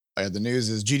The news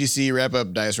is GDC wrap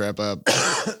up, DICE wrap up.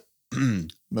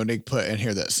 Monique put in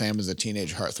here that Sam is a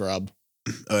teenage heartthrob.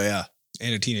 Oh, yeah.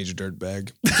 And a teenage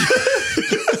dirtbag.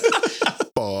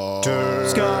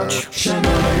 Butterscotch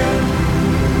Shenanigans.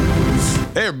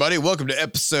 Hey, everybody. Welcome to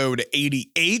episode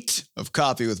 88 of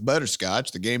Coffee with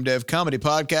Butterscotch, the game dev comedy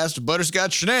podcast of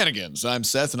Butterscotch Shenanigans. I'm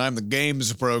Seth, and I'm the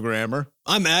games programmer.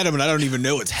 I'm Adam, and I don't even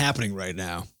know what's happening right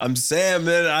now. I'm Sam,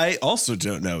 and I also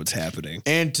don't know what's happening.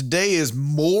 And today is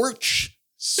March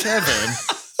 7,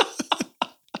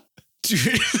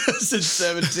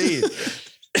 2017.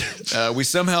 We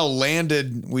somehow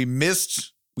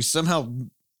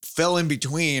fell in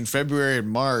between February and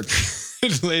March. We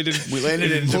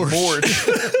landed in March.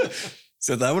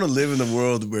 So I want to live in the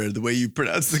world where the way you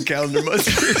pronounce the calendar must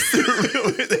be the real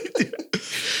way they do.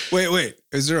 Wait.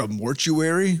 Is there a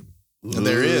mortuary?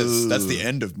 There is. That's the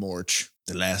end of March.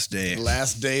 The last day. The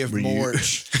last day of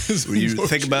March. Where you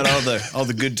think about all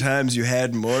the good times you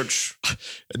had in March.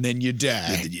 And then you die.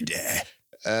 And then you die.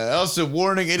 Also,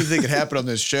 warning, anything could happen on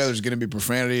this show. There's going to be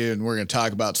profanity, and we're going to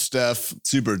talk about stuff.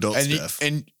 Super adult stuff.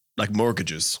 And like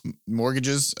mortgages.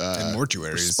 Mortgages. And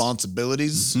mortuaries.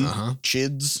 Responsibilities. Mm-hmm. Uh-huh.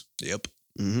 Chids. Yep.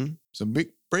 Mm-hmm. So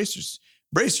brace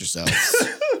yourselves.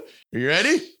 Are you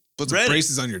ready? Put some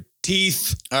braces on your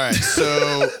teeth. All right,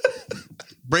 so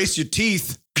brace your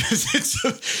teeth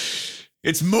because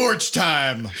it's March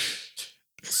time.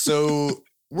 So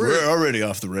we're already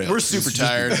off the rails. We're super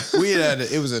tired. We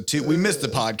missed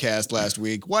the podcast last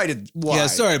week. Why? Yeah,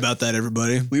 sorry about that,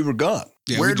 everybody. We were gone.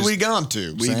 Yeah, Where did we gone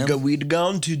to? We'd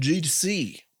gone to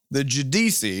GDC. The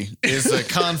GDC is a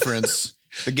conference,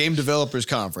 the Game Developers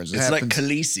Conference. It's like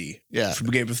Khaleesi, from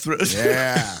Game of Thrones.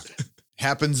 Yeah,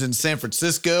 happens in San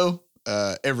Francisco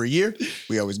every year.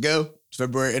 We always go. It's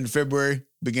end of February,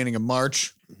 beginning of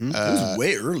March. Mm-hmm. It was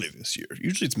way early this year.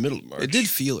 Usually it's middle of March. It did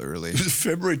feel early. It was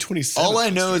February 27th. All I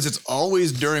know is it's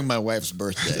always during my wife's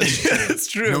birthday. Yeah, that's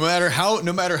true. No matter how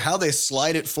they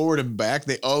slide it forward and back,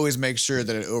 they always make sure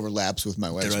that it overlaps with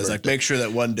my wife's birthday. Like, make sure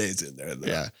that one day's in there.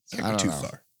 Yeah. Can't go too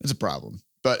far. It's a problem.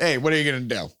 But hey, what are you going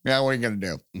to do? Yeah, what are you going to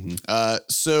do? Mm-hmm.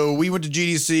 So we went to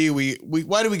GDC. We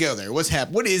why did we go there? What's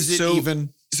happened? What is it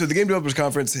even? So the Game Developers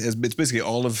Conference it's basically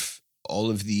all of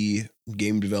the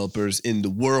game developers in the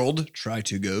world try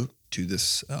to go to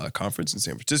this conference in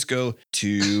San Francisco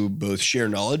to both share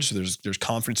knowledge. So there's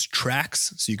conference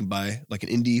tracks. So you can buy like an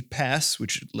indie pass,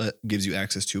 which gives you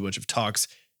access to a bunch of talks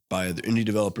by other indie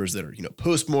developers that are,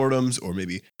 postmortems or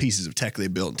maybe pieces of tech they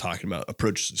built and talking about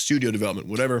approaches to studio development,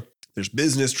 whatever. There's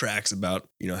business tracks about,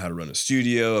 how to run a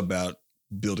studio, about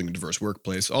building a diverse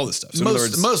workplace, all this stuff. So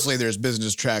mostly there's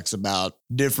business tracks about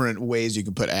different ways you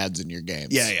can put ads in your games.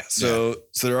 Yeah. So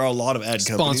there are a lot of ad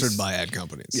companies. Sponsored by ad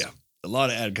companies. Yeah. A lot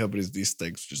of ad companies, these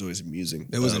things, which is always amusing.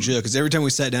 It wasn't chill because every time we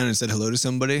sat down and said hello to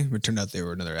somebody, it turned out they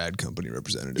were another ad company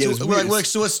representative. Yeah, we're like,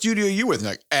 so what studio are you with? And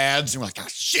like ads. And we're like, oh,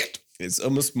 shit. It's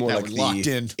almost more like locked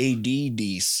in.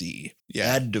 ADDC.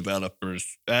 Yeah. Ad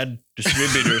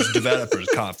Distributors Developers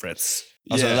Conference.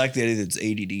 Also, I like the idea that it's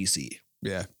ADDC.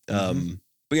 Yeah.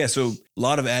 But yeah, so a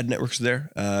lot of ad networks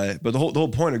there. But the whole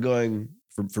point of going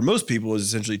for most people is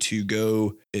essentially to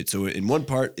go. So in one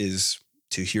part is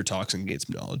to hear talks and gain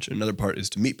some knowledge. Another part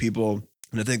is to meet people.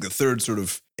 And I think the third sort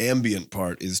of ambient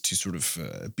part is to sort of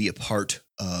be a part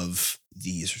of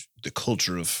the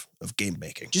culture of game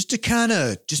making. Just to kind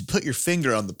of put your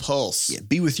finger on the pulse. Yeah,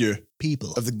 be with your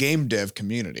people. Of the game dev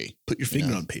community. Put your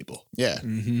finger on people. Yeah.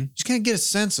 Mm-hmm. Just kind of get a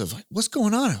sense of like, what's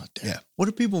going on out there. Yeah. What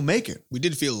are people making? We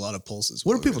did feel a lot of pulses.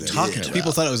 What are people talking about?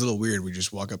 People thought it was a little weird. We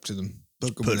just walk up to them.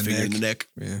 Put a finger in the neck.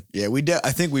 Yeah. Yeah,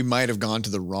 I think we might have gone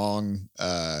to the wrong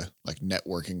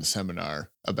networking seminar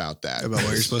about that. About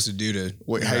what you're supposed to do to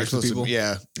how you're supposed people. to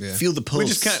Yeah. Feel the pulse. We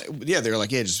just they were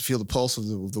like, just feel the pulse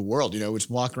of the world. We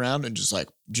just walk around and just like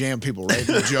jam people right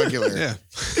in the jugular. Yeah.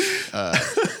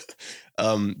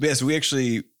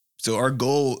 So our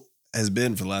goal has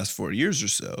been for the last 4 years or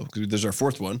so, because there's our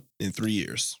fourth one in 3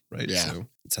 years, right? Yeah. So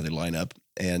that's how they line up.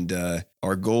 And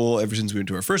our goal ever since we went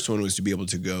to our first one was to be able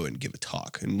to go and give a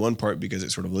talk. In one part, because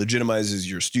it sort of legitimizes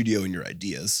your studio and your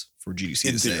ideas for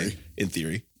GDC say, in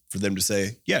theory, for them to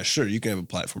say, yeah, sure, you can have a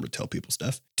platform to tell people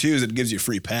stuff. Two is it gives you a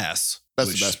free pass.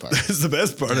 That's the best part. That's the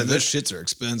best part of those shits are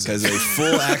expensive. Because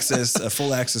a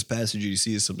full access pass to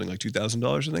GDC is something like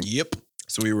 $2,000, I think. Yep.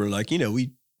 So we were like,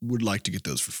 we would like to get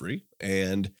those for free.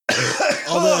 And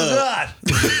oh God.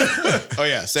 Oh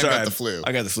yeah, Sam got the flu.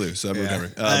 I got the flu, so I'm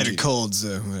recovering. I had a cold,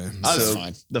 so that's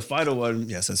fine. The final one,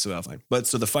 yes, that's about fine. But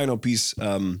so the final piece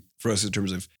for us in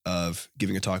terms of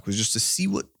giving a talk was just to see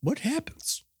what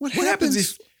happens. What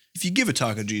happens if you give a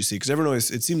talk at GDC? Because everyone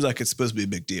always, it seems like it's supposed to be a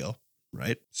big deal.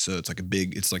 right? So it's like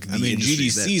it's like the I mean, industry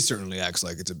GDC event. certainly acts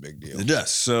like it's a big deal. It does.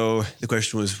 So the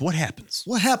question was, what happens?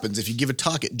 What happens if you give a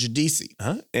talk at GDC?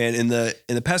 And in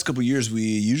the past couple of years, we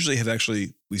usually have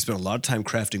we spent a lot of time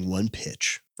crafting one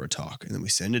pitch for a talk, and then we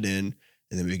send it in,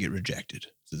 and then we get rejected.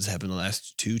 So this happened the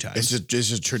last 2 times. It's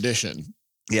just a tradition.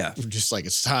 Yeah. Just like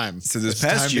it's time. So this It's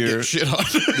past time to year- get shit on.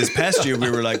 This past year, we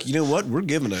were like, you know what? We're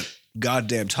giving a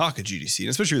goddamn talk at GDC, and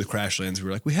especially with Crashlands, we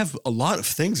were like, we have a lot of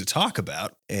things to talk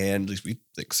about, and at least we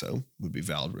think so would be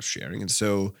valid worth sharing. And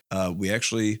so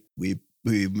we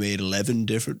made 11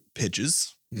 different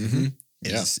pitches. Mm-hmm.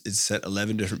 Yeah. It's set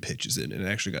 11 different pitches in, and it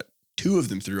actually got 2 of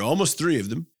them through, almost 3 of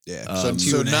them. Yeah. So, Um,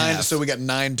 so 2.5. 9. So we got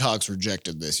 9 talks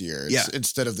rejected this year. Yeah.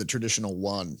 Instead of the traditional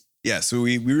 1. Yeah, so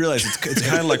we realized it's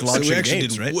kind of like So launching we actually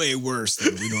games, did right? way worse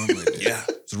than we normally do. Yeah,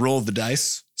 it's a roll of the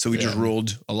dice. So we just Yeah.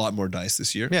 rolled a lot more dice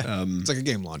this year. Yeah. It's like a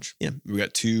game launch. Yeah, we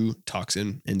got 2 talks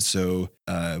in, and so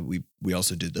we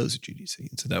also did those at GDC.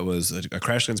 And so that was a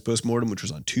Crashlands postmortem, which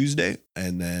was on Tuesday,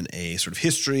 and then a sort of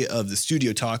history of the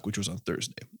studio talk, which was on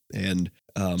Thursday. And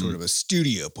Sort of a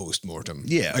studio post-mortem.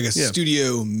 Yeah, Like a yeah.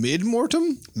 studio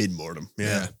mid-mortem? mid-mortem.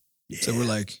 Yeah. Yeah. So we're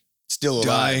like Still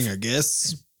dying, alive. I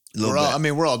guess. A little We're all, bit. I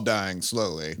mean, we're all dying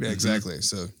slowly. Yeah, exactly.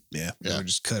 So Yeah, yeah, we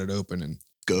just cut it open and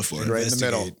go for it. Right in the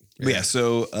middle. investigate. But yeah,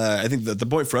 so I think that the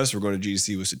point for us for going to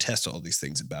GDC was to test all these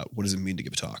things about what does it mean to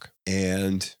give a talk,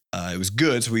 and it was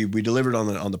good. So we delivered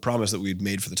on the promise that we'd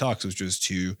made for the talks, which was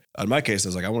to, in my case, I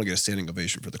was like, I want to get a standing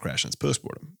ovation for the Crashlands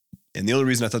postmortem. And the only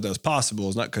reason I thought that was possible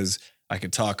is not because I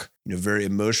could talk, very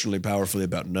emotionally powerfully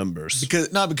about numbers.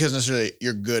 Not because necessarily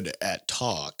you're good at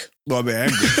talk. Well, I mean, I am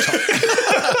good at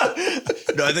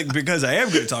talk. No, I think because I am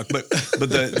good at talk, but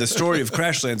the story of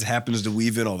Crashlands happens to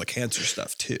weave in all the cancer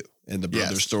stuff too, and the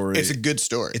brother Yes. story. It's a good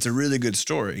story. It's a really good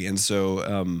story, and so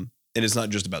and it's not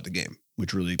just about the game,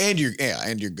 which really and you're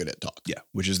good at talk. yeah,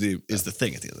 which is the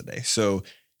thing at the end of the day. So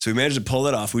we managed to pull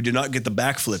that off. We did not get the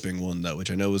backflipping one though,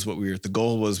 which I know was what the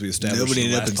goal was. We established nobody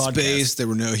in the ended up in last podcast. space. There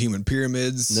were no human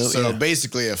pyramids. No, So yeah.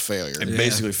 basically a failure. It Yeah.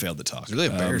 basically failed the talk. It's really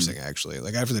embarrassing, actually.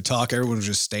 Like after the talk, everyone was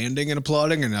just standing and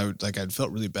applauding, and I felt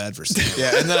really bad for standing.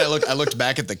 Yeah, and then I looked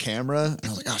back at the camera and I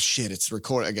was like, oh shit, it's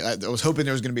recording. I was hoping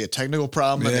there was going to be a technical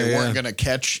problem and Yeah, they yeah. weren't going to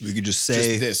catch We could just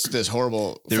say this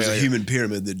horrible. there was a failure. human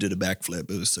pyramid that did a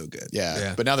backflip. It was so good. Yeah,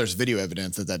 Yeah. but now there's video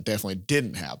evidence that definitely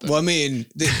didn't happen. Well, I mean,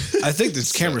 I think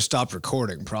this camera stopped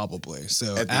recording probably.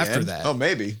 So At the after end? that, oh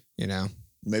maybe,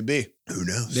 maybe Who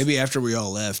knows? maybe after we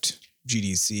all left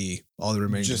GDC, all the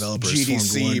remaining just developers formed one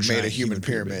GDC made a giant human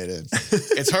pyramid.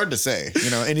 It's hard to say.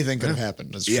 Anything could have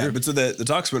happened. That's Yeah, true. but so the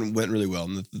talks went really well,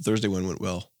 and the Thursday one went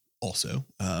well also.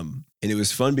 And it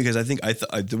was fun because I think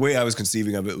the way I was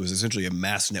conceiving of it was essentially a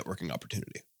mass networking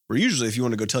opportunity. Where usually, if you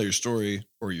want to go tell your story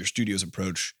or your studio's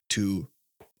approach to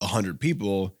 100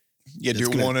 people, You do it's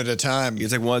gonna- one at a time.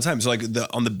 it's like one at a time. So like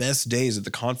on the best days at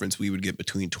the conference, we would get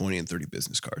between 20 and 30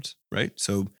 business cards, right?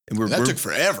 So and That took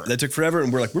forever. That took forever,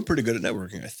 and we're pretty good at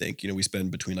networking. I think we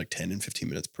spend between like 10 and 15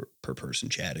 minutes per person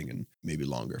chatting, and maybe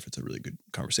longer if it's a really good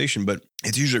conversation. But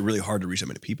it's usually really hard to reach that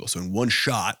many people. So in one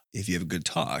shot, if you have a good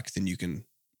talk, then you can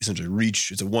essentially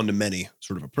reach. It's a one-to-many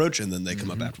sort of approach, and then they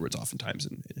come up afterwards, oftentimes,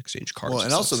 and exchange cards. Well,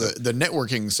 and also the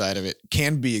networking side of it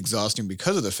can be exhausting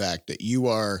because of the fact that you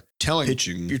are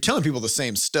pitching. you're telling people the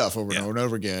same stuff over and Yeah. over and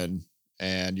over again,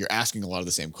 and you're asking a lot of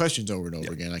the same questions over and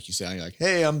over again. Like you said, you're like,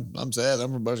 "Hey, I'm Seth.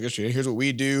 I'm from Butterscotch. Here's what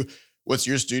we do. What's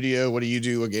your studio? What do you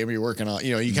do? What game are you working on?"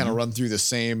 You kind of run through the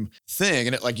same thing,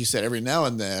 and like you said, every now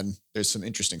and then there's some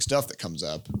interesting stuff that comes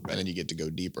up, and then you get to go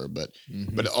deeper. But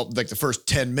like the first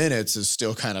 10 minutes is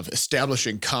still kind of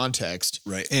establishing context.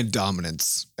 right. and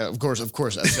dominance. Of course,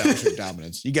 establishing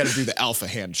dominance. You got to do the alpha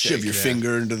handshake. Shove your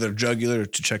finger into their jugular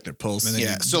to check their pulse. And then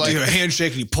Yeah, you so like- do a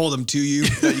handshake and you pull them to you.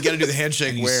 No, you got to do the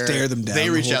handshake And you where stare them down they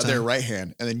the reach whole out their time. right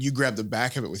hand and then you grab the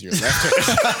back of it with your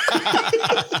left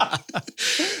hand.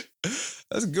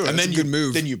 That's good. And That's then a good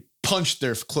move. Then you punch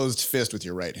their closed fist with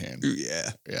your right hand. Ooh, yeah,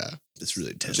 yeah, it's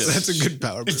really intense. that's a good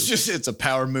power move. It's a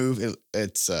power move.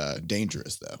 It's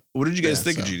dangerous though. What did you guys Yeah,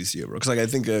 think of so- GDC overall? Because I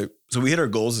think so we hit our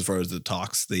goals as far as the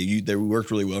talks. They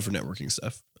worked really well for networking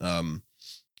stuff.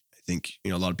 I think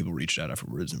a lot of people reached out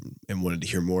afterwards and wanted to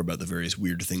hear more about the various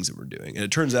weird things that we're doing. And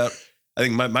it turns out, I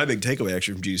think my big takeaway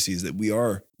actually from GDC is that we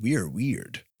are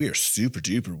weird. We are super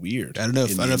duper weird. I don't know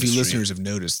if in the you industry. listeners have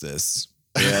noticed this.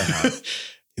 Yeah.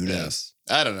 Who Yeah. knows?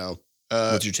 I don't know.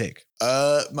 What's your take?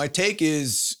 My take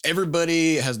is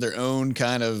everybody has their own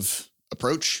kind of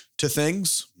approach to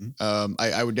things.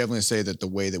 I would definitely say that the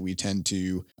way that we tend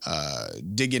to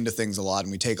dig into things a lot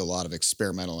and we take a lot of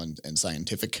experimental and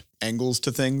scientific angles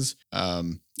to things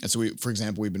And so for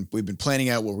example, we've been planning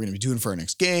out what we're going to be doing for our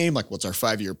next game. Like, what's our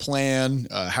 5-year plan?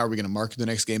 How are we going to market the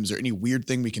next game? Is there any weird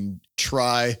thing we can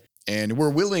try? And we're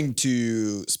willing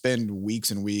to spend weeks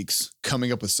and weeks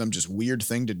coming up with some just weird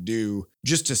thing to do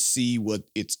just to see what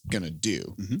it's going to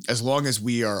do. As long as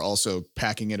we are also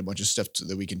packing in a bunch of stuff so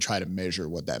that we can try to measure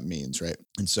what that means, right?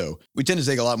 And so we tend to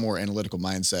take a lot more analytical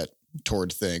mindset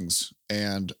toward things.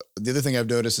 And the other thing I've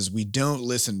noticed is we don't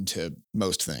listen to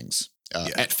most things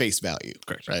at face value.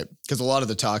 Correct. Right? Because a lot of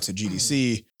the talks at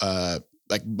GDC,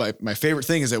 like my favorite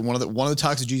thing is that one of the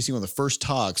talks at GDC, one of the first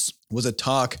talks was a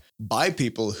talk by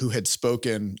people who had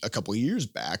spoken a couple of years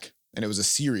back. And it was a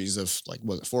series of like,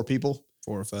 was it 4 people?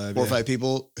 4 or 5. 4 or 5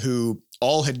 people who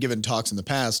all had given talks in the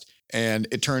past. And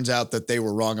it turns out that they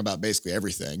were wrong about basically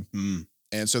everything.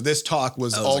 And so this talk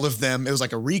was all of them. It was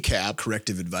like a recap,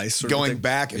 Corrective advice, sort going of thing.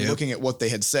 back and looking at what they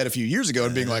had said a few years ago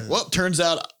and being like, well, turns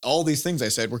out all these things I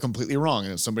said were completely wrong.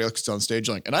 And somebody else gets on stage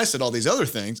like, and I said all these other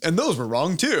things and those were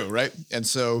wrong too. Right. And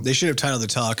so They should have titled the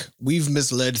talk, "We've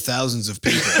misled thousands of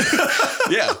people."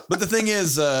 yeah. But the thing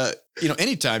is,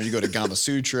 anytime you go to Gama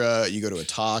Sutra, you go to a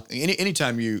talk,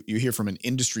 anytime you hear from an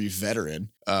industry veteran,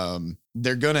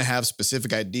 they're going to have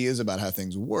specific ideas about how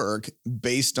things work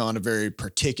based on a very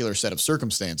particular set of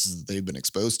circumstances that they've been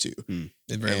exposed to.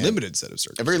 A very limited set of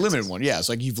circumstances. A very limited one. Yeah. It's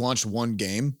like you've launched one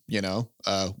game,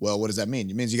 well, what does that mean?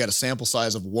 It means you got a sample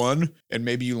size of 1 and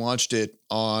maybe you launched it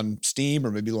on Steam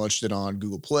or maybe you launched it on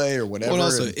Google Play or whatever. Well,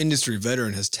 also industry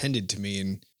veteran has tended to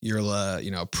mean you're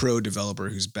a pro developer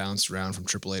who's bounced around from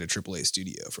AAA to AAA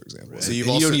studio, for example. So you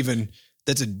don't even,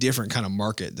 that's a different kind of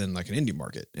market than like an indie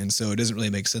market. And so it doesn't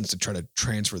really make sense to try to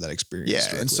transfer that experience. Yeah.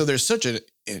 directly. And so there's such a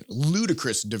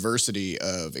ludicrous diversity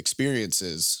of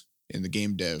experiences in the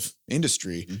game dev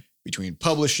industry between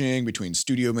publishing, between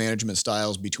studio management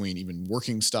styles, between even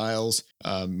working styles,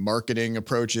 marketing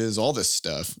approaches, all this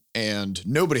stuff. And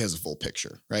nobody has a full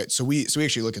picture, right? So we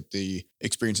actually look at the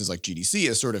experiences like GDC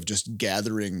as sort of just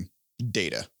gathering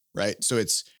data, right? So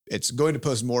it's going to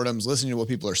postmortems, listening to what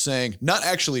people are saying, not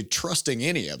actually trusting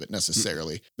any of it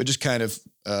necessarily, but just kind of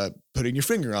putting your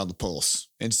finger on the pulse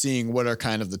and seeing what are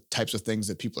kind of the types of things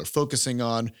that people are focusing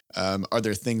on. Are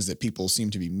there things that people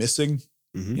seem to be missing?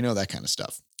 That kind of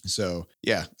stuff. So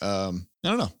yeah, I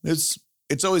don't know.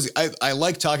 It's always, I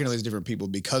like talking to these different people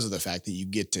because of the fact that you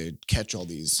get to catch all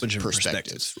these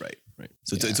perspectives. Right.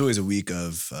 So it's always a week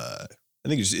of, I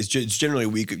think it's generally a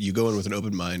week of you go in with an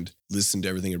open mind, listen to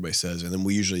everything everybody says, and then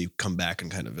we usually come back and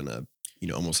kind of in a,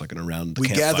 almost like an around the we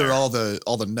campfire. gather all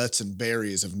the nuts and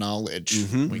berries of knowledge.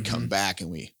 We come back and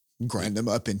we grind them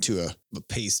up into a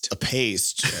paste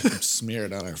and smear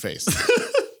it on our face.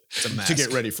 It's a mask. To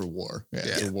get ready for war. Yeah.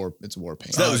 It's a war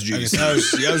paint. So that was juicy. I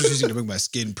was just using it to make my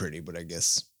skin pretty, but I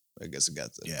guess it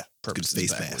got the purpose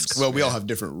face backwards. mask. Well, we all have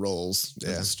different roles in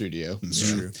the studio. It's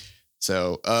true.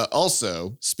 So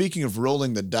also, speaking of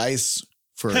rolling the dice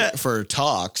for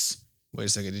talks, Wait a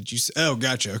second. Did you say? Oh,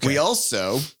 gotcha. Okay. we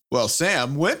also,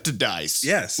 Sam went to DICE.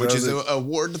 Yes, which so is an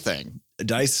award thing.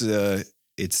 DICE,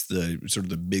 it's the sort of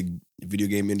the big video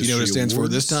game industry. you know what it stands for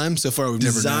awards. this time? So far, we've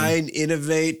never Design,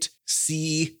 innovate,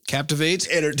 see, captivate,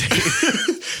 entertain,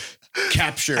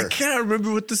 Capture. I can't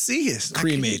remember what the C is.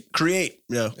 Cremate. Create.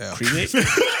 No, Yeah. cremate.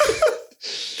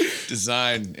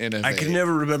 Design, innovate. I can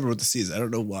never remember what the C is. I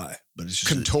don't know why, but it's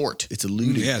just contort. it's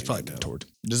eluding. yeah, it's me probably right now. contort.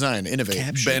 Design, innovate,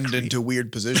 Capture, bend create. into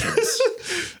weird positions.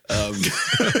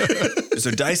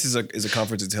 So DICE is a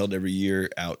conference that's held every year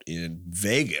out in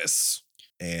Vegas,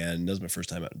 and that was my first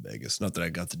time out in Vegas. Not that I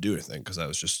got to do anything because I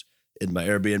was just in my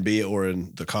Airbnb or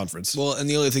in the conference. Well, and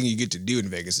the only thing you get to do in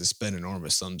Vegas is spend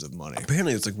enormous sums of money.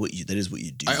 Apparently, it's like that is what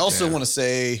you do. I also want to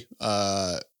say,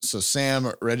 so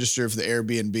Sam registered for the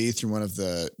Airbnb through one of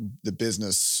the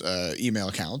business email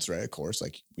accounts, right? Of course,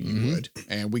 like you would.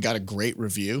 And we got a great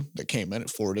review that came in. It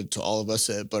forwarded to all of us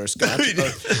at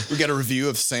Butterscotch. We got a review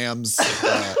of Sam's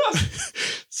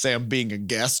Sam being a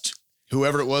guest.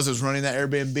 Whoever it was that was running that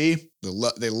Airbnb,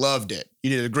 they loved it. You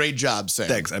did a great job, Sam.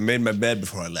 Thanks. I made my bed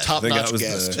before I left. I think Top-notch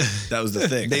that was the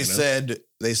thing. They said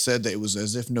that it was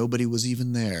as if nobody was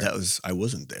even there. I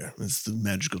wasn't there. That's the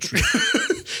magical truth.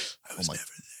 I was never there.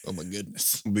 Oh my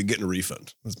goodness. We'll be getting a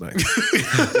refund. That's my.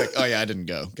 Like, oh yeah, I didn't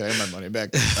go. Can I have my money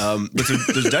back? But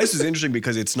so DICE is interesting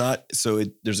because it's not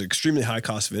there's an extremely high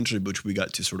cost of entry, which we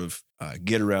got to sort of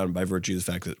get around by virtue of the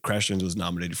fact that Crash Games was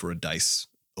nominated for a DICE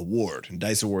award, and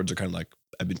DICE awards are kind of like,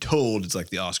 I've been told it's like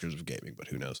the Oscars of gaming, but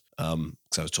who knows?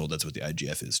 Because I was told that's what the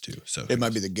IGF is too. So It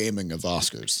might be the gaming of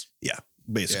Oscars. yeah,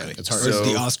 basically. it's hard. Or is So-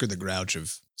 the Oscar the Grouch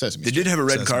of Sesame They Street. did have a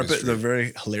red Sesame carpet, Street. though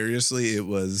very hilariously, it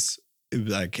was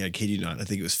I kid you not, I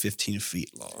think it was 15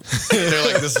 feet long.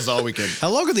 They're like, this is all we can. How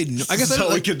long are they? I guess I So don't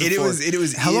we like could it afford-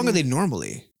 was How long are they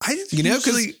normally?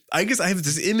 I guess I have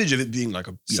this image of it being like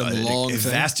a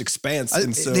vast expanse,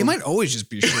 and so they might always just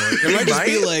be short. It might just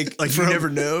be like you never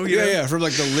know. Yeah, from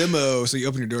like the limo. So you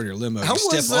open your door to your limo. How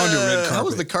you step onto red carpet. How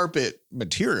was the carpet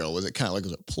material? Was it kind of like,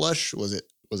 was it plush? Was it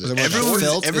everyone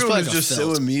was just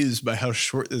so amused by how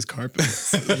short this carpet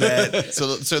is. That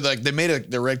so like they made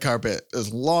the red carpet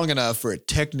as long enough for it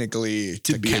technically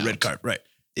to be count. a red carpet, right?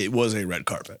 It was a red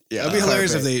carpet. Yeah, that'd be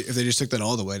hilarious if they just took that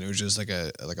all the way and it was just like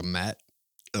a mat,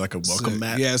 like a welcome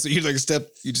mat. Yeah, so you'd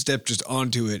step just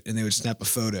onto it and they would snap a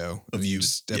photo of you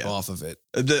step off of it.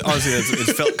 Honestly,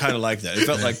 it felt kind of like that. It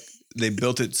felt like they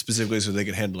built it specifically so they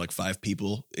could handle like 5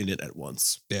 people in it at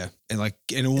once. Yeah, and like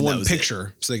in one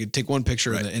picture, so they could take one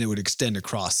picture and it would extend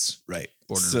across. Right.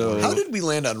 Border So to border. How did we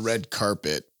land on red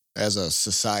carpet as a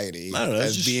society? I don't know,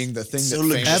 as being the thing so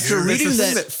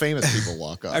that famous people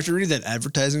walk on. After reading that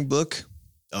advertising book,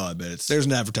 I bet there's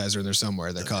an advertiser in there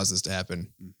somewhere that caused this to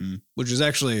happen, which is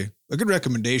actually a good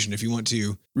recommendation if you want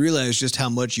to realize just how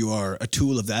much you are a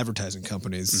tool of the advertising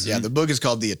companies. Yeah, the book is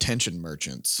called The Attention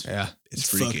Merchants. Yeah, It's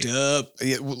fucked freaky. up.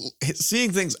 Yeah,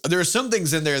 seeing things, there are some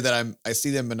things in there that I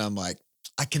see them and I'm like,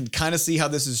 I can kind of see how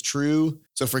this is true.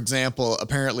 So for example,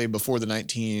 apparently before the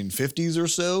 1950s or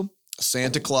so,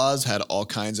 Santa Claus had all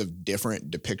kinds of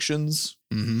different depictions.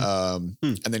 And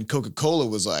then Coca-Cola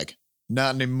was like,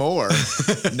 not anymore.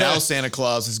 Now Santa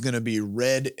Claus is going to be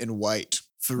red and white.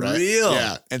 For real?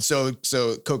 Yeah. And so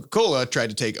Coca-Cola tried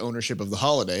to take ownership of the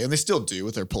holiday, and they still do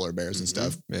with their polar bears and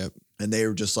stuff. Yep. And they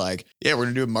were just like, yeah, we're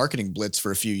going to do a marketing blitz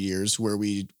for a few years where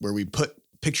we put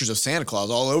pictures of Santa Claus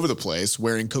all over the place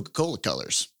wearing Coca-Cola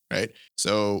colors. Right.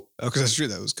 So, because that's true.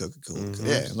 That was Coca-Cola.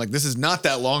 yeah, like this is not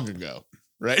that long ago.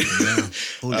 Right. Yeah.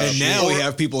 And now we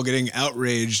have people getting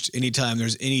outraged anytime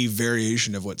there's any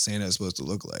variation of what Santa is supposed to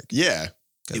look like. Yeah.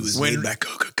 It was made by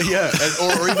Coca-Cola. Yeah.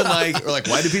 Or even like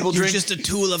why do people drink? You're just a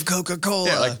tool of Coca-Cola.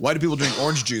 Yeah, like why do people drink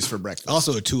orange juice for breakfast?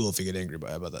 Also a tool if you get angry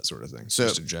about that sort of thing. So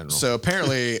just in general. So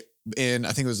apparently in,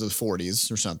 I think it was the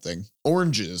 40s or something,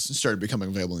 oranges started becoming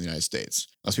available in the United States.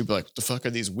 Most people are like, what the fuck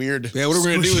are these weird? Yeah, what are we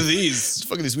going to do with What these? the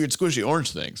fuck are these weird squishy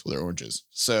orange things? Well, they're oranges.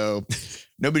 So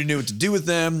nobody knew what to do with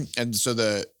them. And so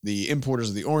the importers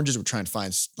of the oranges were trying to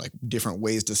find like different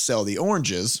ways to sell the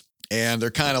oranges. And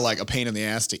they're kind of like a pain in the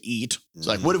ass to eat. It's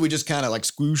like, what if we just kind of like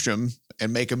squoosh them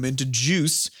and make them into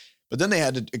juice? But then they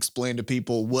had to explain to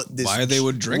people why they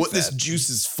would drink this juice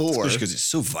is for. Because it's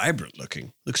so vibrant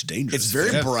looking. Looks dangerous. It's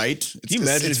very bright. Can you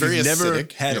imagine it's if very you've never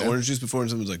acidic, had you know? orange juice before and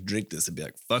someone's like, drink this, and be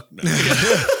like, fuck no.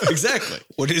 Exactly.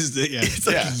 What is the, yeah. It's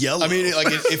like yellow. I mean, like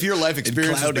if your life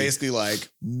experience is cloudy. basically like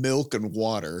milk and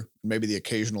water, maybe the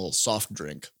occasional soft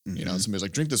drink, you know, somebody's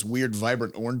like, drink this weird,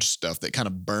 vibrant orange stuff that kind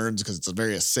of burns because it's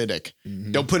very acidic.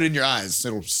 Don't put it in your eyes.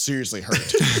 It'll seriously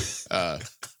hurt.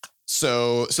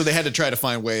 So they had to try to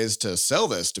find ways to sell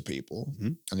this to people.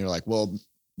 And they're like, well,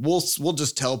 we'll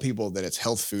just tell people that it's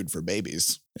health food for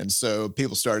babies. And so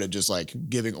people started just like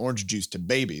giving orange juice to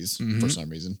babies for some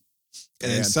reason.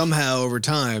 And then somehow over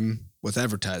time with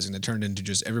advertising, that turned into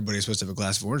just everybody's supposed to have a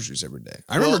glass of orange juice every day.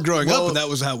 I remember growing up, and that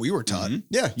was how we were taught.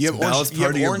 Yeah. You have Now orange. it's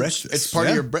part of your orange- breakfast. It's part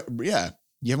of your, yeah.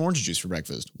 You have orange juice for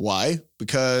breakfast. Why?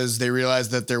 Because they realized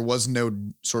that there was no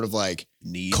sort of like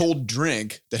cold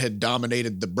drink that had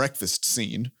dominated the breakfast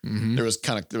scene. There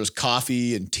was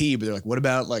coffee and tea, but they're like, what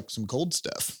about like some cold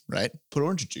stuff, right? Put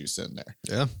orange juice in there.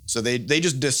 Yeah. So they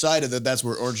just decided that that's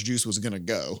where orange juice was going to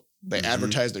go. They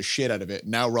advertised the shit out of it.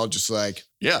 Now we're all just like,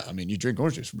 yeah, I mean, you drink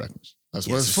orange juice for breakfast. That's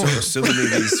what it's for. So many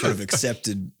of these sort of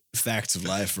accepted facts of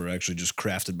life were actually just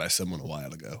crafted by someone a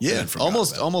while ago. Yeah,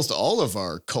 almost all of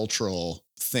our cultural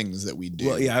things that we do.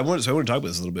 Well, yeah, I want to talk about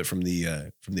this a little bit from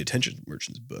the Attention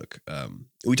Merchants book.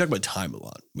 We talk about time a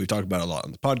lot. We've talked about it a lot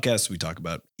on the podcast. We talk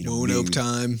about Wound up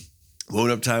time.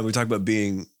 We talk about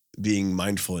being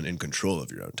mindful and in control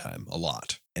of your own time a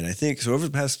lot. And I think so over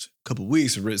the past couple of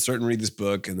weeks, I've starting to read this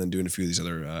book and then doing a few of these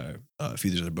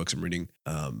other books I'm reading.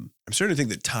 I'm starting to think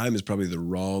that time is probably the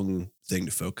wrong thing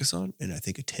to focus on, and I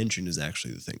think attention is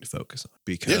actually the thing to focus on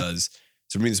because.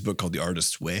 So I'm reading this book called The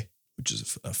Artist's Way, which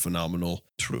is a phenomenal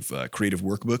sort of creative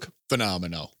workbook.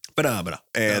 Phenomenal.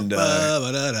 And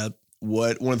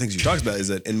one of the things he talks about is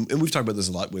that, and we've talked about this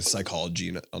a lot with psychology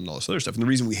and all this other stuff. And the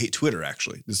reason we hate Twitter,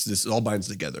 actually, this all binds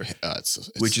together,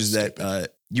 which is that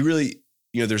you really,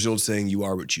 there's the old saying, you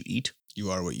are what you eat.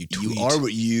 You are what you tweet.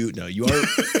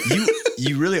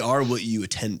 You really are what you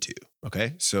attend to.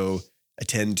 Okay. So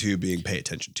attend to being pay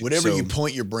attention to. Whatever you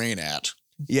point your brain at.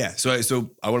 Yeah. So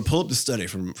I want to pull up the study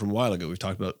from a while ago. We've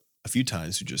talked about a few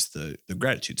times, just the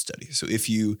gratitude study. So if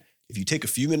you take a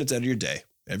few minutes out of your day,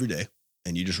 every day,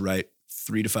 and you just write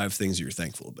 3 to 5 things you're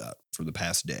thankful about from the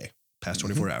past day, past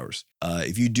 24 hours.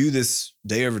 If you do this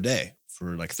day over day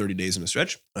for like 30 days in a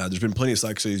stretch. There's been plenty of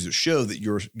psych studies that show that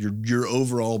your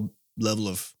overall level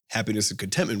of happiness and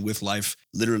contentment with life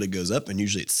literally goes up, and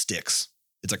usually it sticks.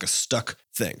 It's like a stuck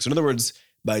thing. So in other words,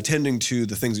 by attending to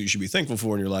the things that you should be thankful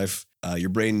for in your life, your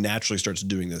brain naturally starts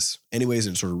doing this anyways,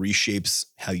 and it sort of reshapes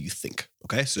how you think.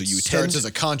 Okay, so you starts as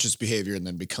a conscious behavior and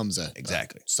then becomes a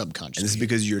subconscious. And this is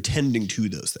because you're tending to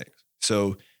those things.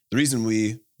 So the reason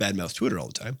we badmouth Twitter all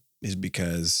the time is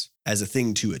because as a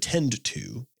thing to attend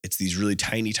to, it's these really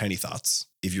tiny, tiny thoughts.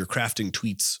 If you're crafting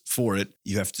tweets for it,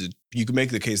 you can make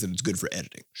the case that it's good for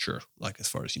editing. Sure. Like as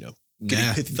far as,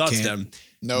 getting pithy thoughts down.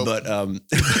 No, but,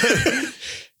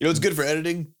 it's good for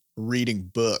editing, reading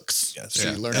books. Yes.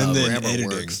 So you learn And how then grammar editing.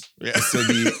 works. Yeah. So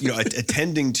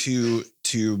attending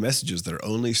to messages that are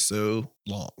only so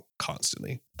long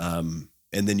constantly. And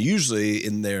then usually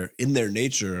in their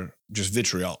nature, just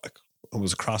vitriolic,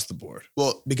 almost across the board.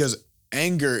 Well, because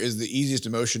anger is the easiest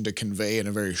emotion to convey in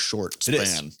a very short It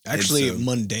span. is. Actually, And so-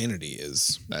 mundanity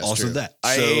is. That's Also true. that.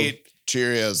 I So- ate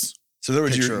Cheerios. So in other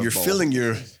words, Picture you're of bowl.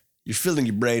 filling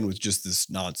your brain with just this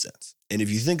nonsense. And if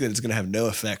you think that it's going to have no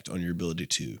effect on your ability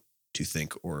to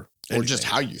think or Just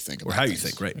how you think about or how you things.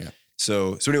 think, right? Yeah.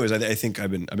 So anyways, I think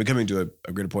I've been coming to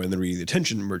a greater point in the reading the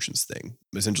attention merchants thing,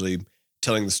 essentially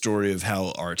telling the story of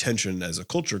how our attention as a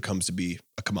culture comes to be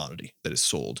a commodity that is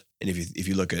sold. And if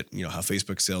you look at how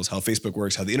Facebook sells, how Facebook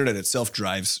works, how the internet itself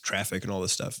drives traffic and all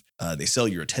this stuff, they sell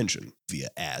your attention via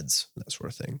ads, that sort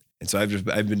of thing. And so I've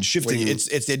been shifting. Well,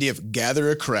 it's the idea of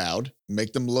gather a crowd,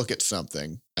 make them look at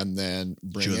something, and then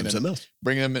show them something else.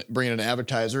 bring in an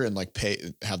advertiser and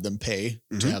have them pay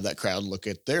to Mhm. have that crowd look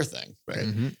at their thing. Right.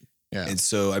 Mhm. Yeah. And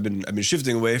so I've been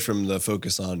shifting away from the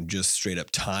focus on just straight up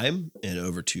time and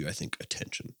over to, I think,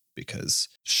 attention, because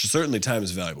certainly time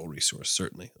is a valuable resource.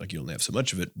 Certainly, like you only have so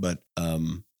much of it. But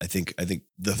I think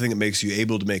the thing that makes you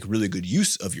able to make really good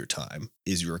use of your time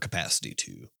is your capacity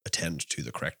to attend to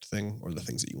the correct thing or the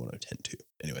things that you want to attend to.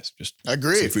 Anyways, just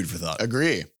Agree. some food for thought.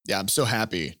 Agree. Yeah, I'm so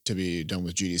happy to be done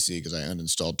with GDC because I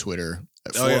uninstalled Twitter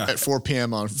at Oh, yeah. at 4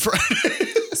 p.m. on Friday.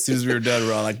 As soon as we were done,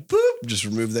 we're all like, boop, just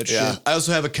remove that Yeah. shit. I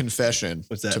also have a confession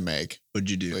What's that? to make, What'd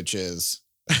you do? which is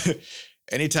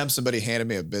anytime somebody handed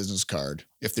me a business card,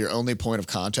 if their only point of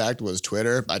contact was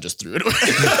Twitter, I just threw it away.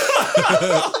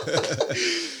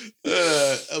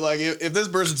 Like if this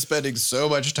person's spending so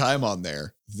much time on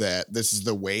there that this is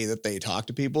the way that they talk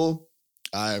to people,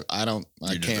 I You're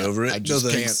just can't. over it? I just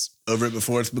No can't. thanks. Over it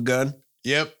before it's begun?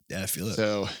 Yep. Yeah, I feel it.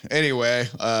 So anyway,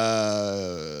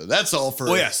 that's all for.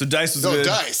 Oh yeah, so Dice was No, good.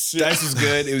 Dice. Dice was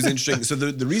good. It was interesting. So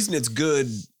the reason it's good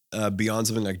beyond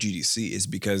something like GDC is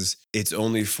because it's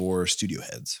only for studio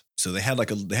heads. So they had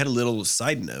a little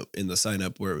side note in the sign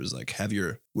up where it was like,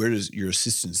 where does your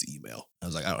assistant's email? I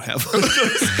was like, I don't have one of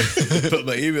those. Put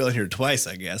my email in here twice,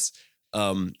 I guess.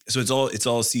 So it's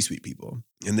all C-suite people,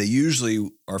 and they usually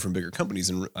are from bigger companies.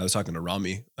 And I was talking to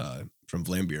Rami from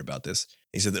Vlambeer about this.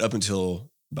 He said that up until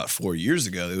about 4 years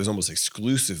ago, it was almost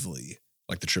exclusively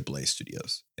like the AAA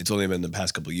studios. It's only been the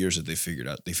past couple of years that they figured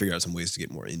out some ways to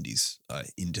get more indies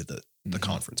into the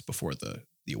conference before the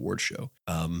award show.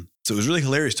 So it was really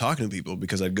hilarious talking to people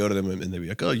because I'd go to them and they'd be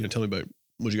like, oh, tell me about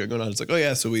what you got going on. It's like, oh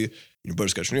yeah, so we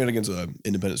Butterscotch Shenanigans, an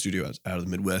independent studio out of the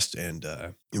Midwest, and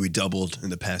we doubled in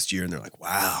the past year. And they're like,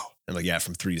 wow. I'm like, yeah,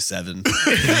 from 3 to 7.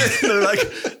 they're like,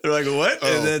 what?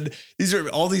 Oh. And then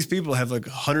all these people have like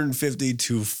 150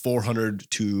 to 400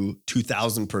 to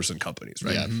 2,000 person companies,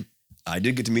 right? Yeah. I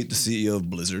did get to meet the CEO of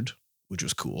Blizzard, which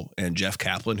was cool, and Jeff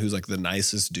Kaplan, who's like the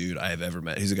nicest dude I have ever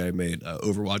met. He's a guy who made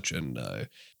Overwatch and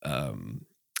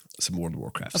some World of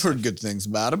Warcraft. I've heard good things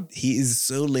about him. He is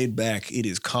so laid back. It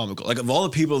is comical. Like of all the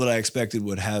people that I expected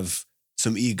would have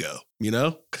some ego,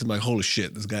 because I'm like, holy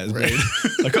shit, this guy's Right. made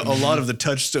like a lot of the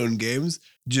Touchstone games.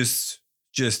 Just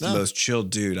the No. most chill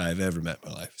dude I've ever met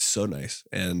in my life. So nice.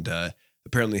 And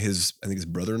apparently his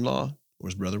brother-in-law or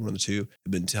his brother, one of the two,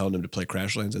 had been telling him to play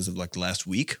Crashlands as of like the last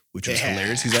week, which was Yeah.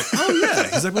 hilarious. He's like, oh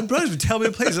yeah. He's like, my brother's been telling me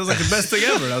to play. It was like the best thing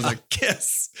ever. And I was like,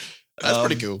 yes. That's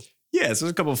pretty cool. Yeah, so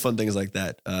there's a couple of fun things like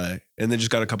that. And then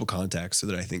just got a couple contacts so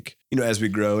that I think, as we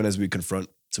grow and as we confront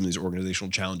some of these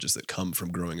organizational challenges that come from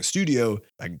growing a studio,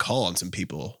 I can call on some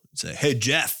people and say, hey,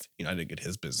 Jeff. I didn't get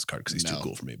his business card because he's too No.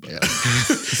 cool for me. But Yeah.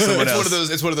 someone It's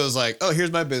else. one of those like, oh,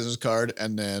 here's my business card,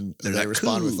 and then They're they like,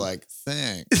 respond with cool. like,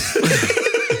 thanks.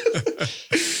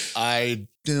 I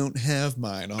don't have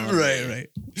mine on. Right.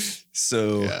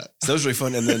 So, Yeah. so that was really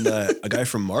fun. And then a guy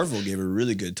from Marvel gave a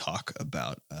really good talk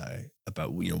about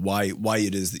why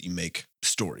it is that you make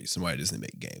stories and why it is they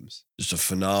make games. Just a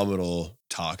phenomenal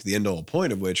talk. The end all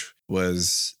point of which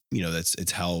was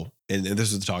it's how, and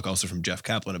this is the talk also from Jeff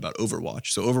Kaplan about Overwatch.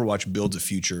 So Overwatch builds a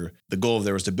future. The goal of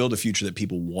there was to build a future that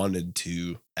people wanted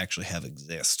to actually have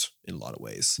exist in a lot of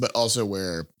ways. But also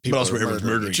where people also where everyone's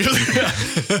murdering each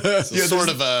other. So Yeah, sort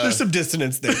of there's some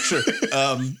dissonance there, sure.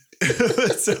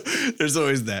 So there's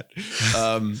always that.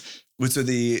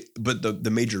 The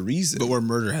major reason, But where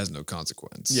murder has no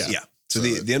consequence. Yeah. So,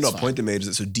 So the end all it's point they made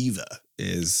is that D.Va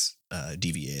is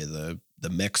DVA, the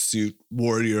mech suit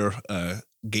warrior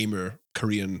gamer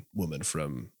Korean woman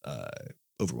from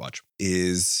Overwatch.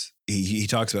 He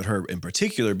talks about her in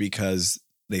particular because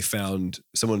they found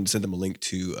someone sent them a link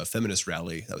to a feminist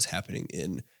rally that was happening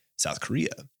in South Korea,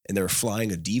 and they were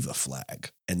flying a D.Va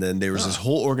flag. And then there was this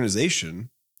whole organization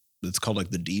that's called like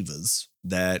the Divas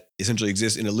that essentially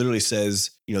exists, and it literally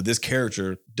says, this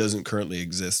character doesn't currently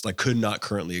exist, like could not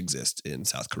currently exist in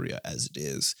South Korea as it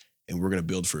is, and we're going to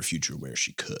build for a future where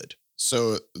she could.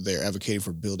 So they're advocating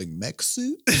for building mech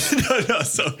suits? No.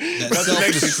 So That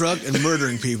self-destruct and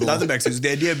murdering people. not the mech suits.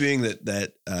 The idea being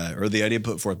that or the idea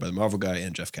put forth by the Marvel guy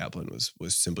and Jeff Kaplan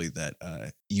was simply that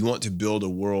you want to build a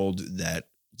world that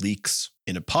leaks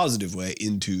in a positive way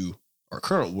into our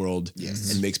current world,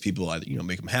 Yes. and makes people either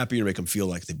make them happy or make them feel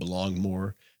like they belong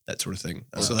more, that sort of thing.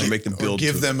 So To make them build,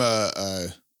 give to them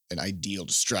an ideal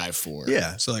to strive for.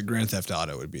 yeah. So like Grand Theft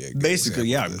Auto would be a good Basically,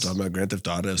 yeah. example We're of talking this. about Grand Theft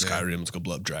Auto, Skyrim, let's go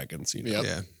blow up dragons. Yep.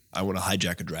 Yeah. I want to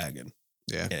hijack a dragon.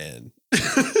 Yeah. And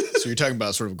So you're talking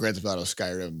about sort of Grand Theft Auto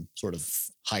Skyrim sort of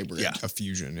hybrid. Yeah. A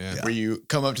fusion. Yeah. Where you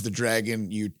come up to the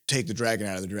dragon, you take the dragon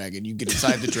out of the dragon, you get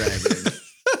inside the dragon,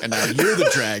 and now you're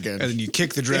the dragon. And then you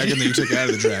kick the dragon that you took out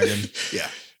of the dragon. yeah.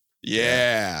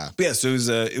 Yeah. But yeah, so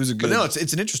it was a good But no,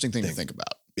 it's an interesting thing to think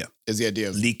about. Yeah. Is the idea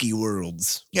of leaky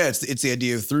worlds. yeah, it's the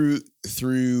idea of through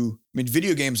I mean,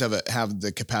 video games have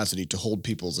the capacity to hold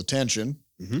people's attention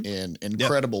Mhm. in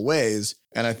incredible ways.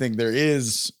 And I think there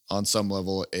is on some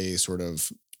level a sort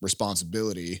of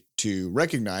responsibility to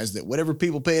recognize that whatever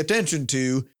people pay attention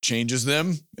to changes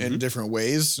them in Mhm. different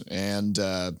ways. And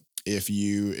if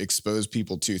you expose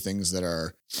people to things that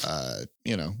are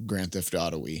Grand Theft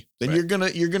Auto-y, then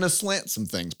Right. you're gonna slant some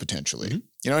things potentially.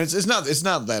 Mhm. It's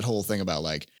not that whole thing about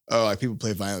like, oh, like people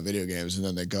play violent video games and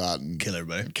then they go out and Kill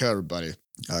everybody. kill everybody.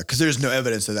 Because there's no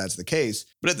evidence that that's the case.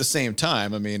 But at the same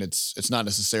time, I mean, it's not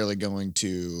necessarily going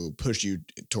to push you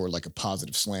toward like a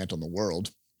positive slant on the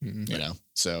world, Mhm.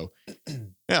 So,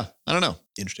 yeah, I don't know.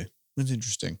 Interesting. It's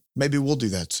interesting. Maybe we'll do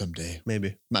that someday.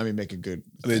 Maybe. I mean, make a good.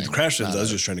 I mean, thing. Crash Lands, Not I was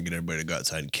a- just trying to get everybody to go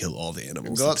outside and kill all the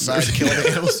animals. go outside, kill the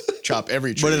animals, chop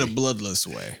every tree. But in a bloodless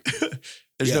way.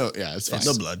 There's Yeah. no, yeah, it's fine.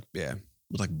 No blood. Yeah.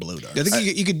 With like blow darts. I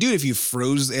think you could do it if you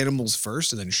froze animals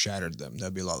first and then shattered them.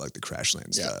 That'd be a lot like the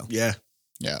Crashland Yeah. style. Yeah.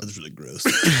 Yeah, That's really gross.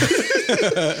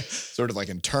 sort of like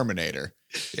in Terminator.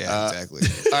 Yeah, exactly.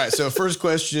 All right, so first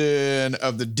question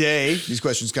of the day. These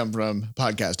questions come from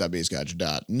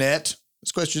podcast.bscotch.net.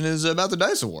 This question is about the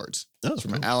DICE Awards. Oh, It's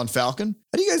from Alan Falcon.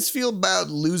 How do you guys feel about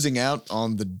losing out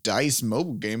on the DICE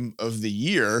mobile game of the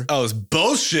year Oh, it's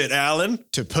bullshit, Alan.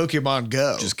 to Pokemon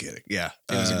Go? Just kidding. Yeah.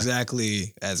 It was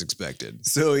exactly as expected.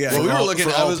 So yeah. well, we for were all- looking. for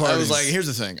I all was parties. like, here's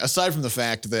the thing. Aside from the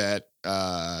fact that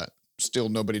still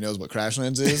nobody knows what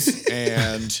Crashlands is,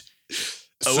 and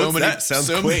Oh, that sounds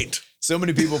quaint. so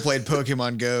many people played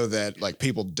Pokemon Go that like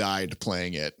people died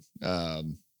playing it.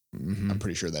 Mhm. I'm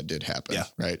pretty sure that did happen. Yeah.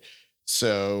 Right.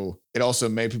 So it also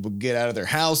made people get out of their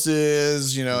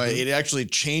houses. It actually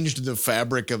changed the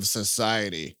fabric of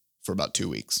society for about 2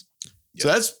 weeks. So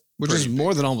that's Which is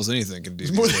more than almost anything can do.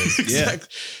 it's more these than, days. exactly.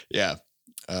 Yeah.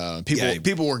 Yeah.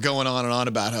 People were going on and on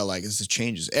about how like this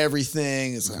changes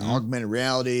everything. It's like augmented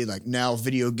reality. Like now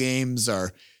video games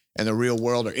and the real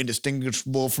world are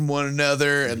indistinguishable from one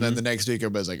another. And then the next week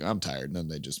everybody's like, I'm tired. And then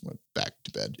they just went back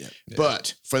to bed. Yeah.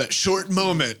 But for that short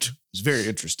moment, it was very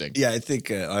interesting. Yeah, I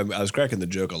think I was cracking the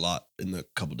joke a lot in the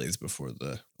couple days before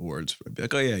the awards. I'd be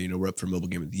like, oh yeah, we're up for Mobile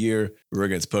Game of the Year. We're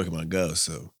against Pokemon Go,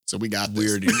 so So we got we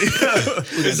this. already.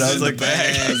 It's I in was the like,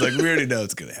 bag. I was like, we already know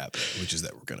it's gonna happen, which is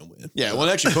that we're gonna win. Yeah, well,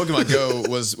 actually, Pokemon Go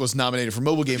was nominated for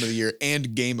Mobile Game of the Year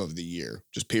and Game of the Year,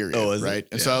 just period. Oh, is it? right?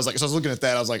 And so Yeah. I was looking at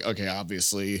that. I was like, okay,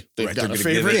 obviously they've Right, got they're a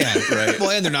gonna give favorite. it- Yeah, Right.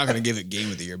 Well, and they're not going to give it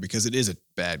Game of the Year because it is a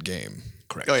bad game.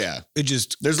 Correct. Oh yeah, It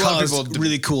just There's a lot of caused people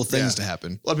really cool things yeah. to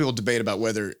happen. a lot of people debate about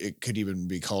whether it could even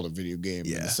be called a video game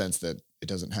in Yeah. the sense that it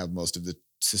doesn't have most of the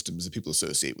systems that people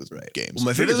associate with Right. games. Well,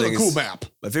 my But favorite it is thing a cool is- map.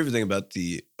 My favorite thing about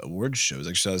the awards show is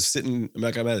actually I'm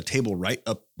at a table right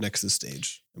up next to the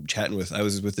stage. I'm chatting I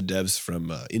was with the devs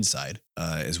from Inside,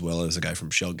 as well as a guy from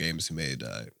Shell Games who made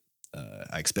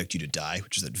I Expect You to Die,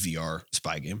 which is that VR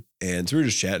spy game. And so we were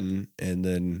just chatting, and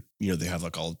then, they have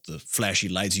like all the flashy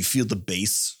lights. You feel the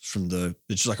bass it's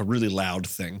just like a really loud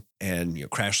thing. And,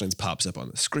 Crashlands pops up on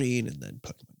the screen, and then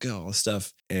Pokemon Go, all this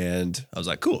stuff. And I was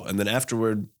like, cool. And then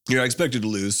afterward, I expected to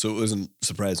lose, so it wasn't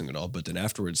surprising at all. But then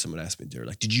afterwards, someone asked me, they were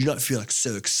like, did you not feel like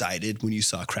so excited when you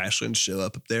saw Crashlands show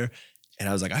up there? And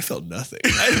I was like, I felt nothing.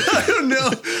 I don't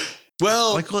know.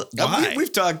 Well, Like, why?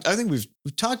 we've talked. I think we've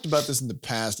talked about this in the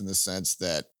past, in the sense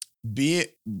that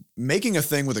making a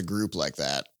thing with a group like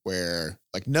that, where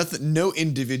like no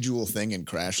individual thing in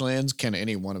Crashlands can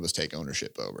any one of us take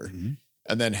ownership over,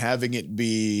 and then having it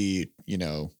be,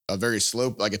 a very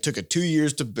slow. Like, it took 2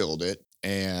 years to build it,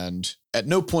 and at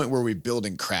no point were we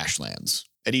building Crashlands.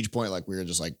 At each point, like, we were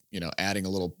just like, adding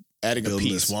a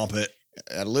piece, swamp it.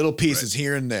 At little pieces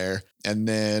here and there. And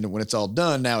then when it's all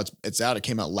done, now it's out. It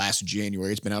came out last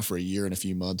January. It's been out for a year and a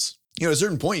few months. At a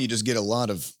certain point, you just get a lot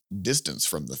of distance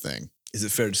from the thing. Is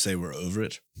it fair to say we're over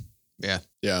it? Yeah,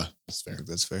 that's I fair. think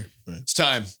that's fair. It's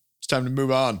time. It's time to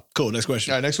move on. Cool. Next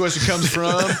question. All right, next question comes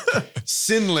from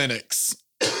Sin Linux.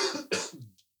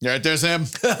 You right there, Sam?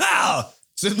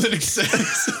 Sin Linux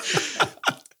says,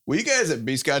 will you guys at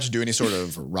B-Scotch do any sort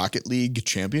of Rocket League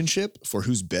championship for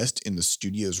who's best in the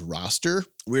studio's roster?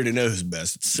 We already know who's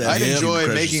best. It's I'd Seth. enjoy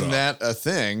Crush making us all. that a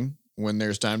thing when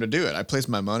there's time to do it. I placed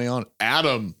my money on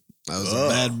Adam. That was a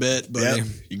bad bet, buddy. Yep.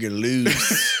 You're going to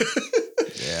lose.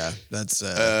 Yeah, that's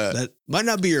that might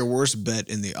not be your worst bet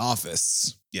in the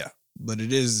office. Yeah. But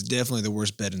it is definitely the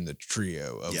worst bet in the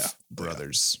trio of Yeah.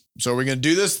 brothers. So are we going to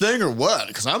do this thing or what?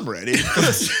 Because I'm ready.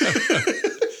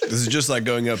 This is just like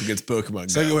going up against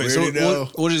Pokemon Go. So, wait, We so already know.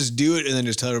 we'll just do it and then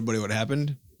just tell everybody what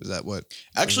happened? Is that what?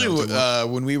 Actually, is that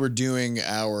what when we were doing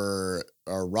our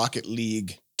Rocket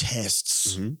League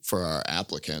tests for our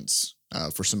applicants,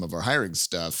 for some of our hiring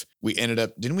stuff,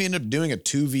 didn't we end up doing a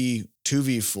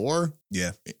 2v4?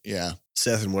 Yeah. Yeah.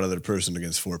 Seth and one other person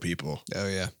against 4 people Oh,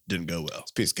 yeah. didn't go well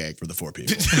It's a piece of cake. for the 4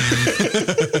 people.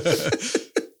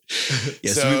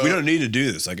 Yeah, so So- we don't need to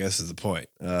do this, I guess, is the point.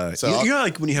 So you know,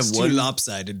 like when you have It's too one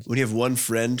lopsided.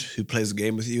 friend who plays a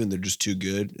game with you and they're just too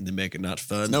good and they make it not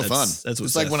fun. No fun. That's what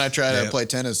It's like when I try to Yeah. play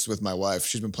tennis with my wife.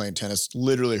 She's been playing tennis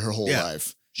literally her whole Yeah.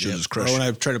 life. she'll Yeah. just Or crush when you.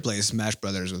 I try to play Smash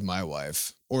Brothers with my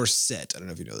wife or Set. I don't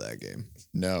know if you know that game.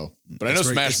 No, but I know It's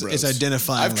very- Smash it's- Bros. It's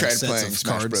identifying. I've like, tried sets playing of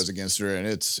Smash cards. Bros against her, and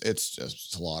it's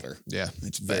just slaughter. Yeah.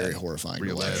 It's very horrifying.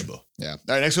 Real to watch. bad. Yeah. All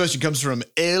right. Next question comes from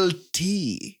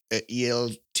LT.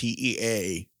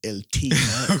 ELTEA. LT.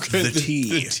 The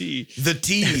T. T. The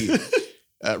T.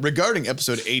 Regarding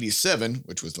episode 87,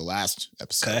 which was the last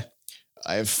episode, Okay.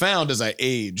 I have found as I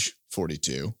age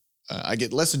 42, I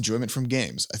get less enjoyment from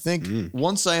games. I think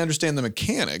once I understand the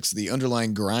mechanics, the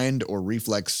underlying grind or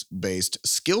reflex-based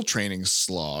skill training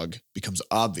slog becomes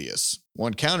obvious.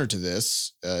 One counter to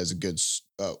this is a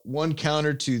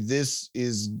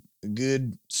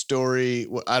good story.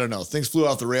 Well, I don't know. Things flew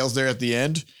off the rails there at the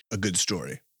end. A good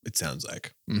story, it sounds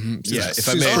like. Mm-hmm. Yeah, if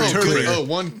I may interpret-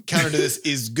 one counter to this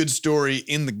is good story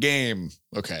in the game.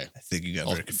 Okay. I think you got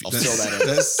I'll very confused. fill that in.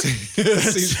 That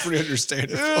seems pretty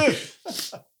understandable.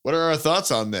 What are our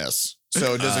thoughts on this?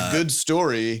 So does a good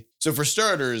story, so for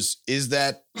starters, is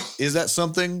that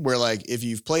something where, like, if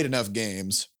you've played enough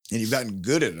games and you've gotten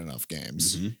good at enough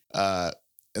games,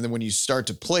 and then when you start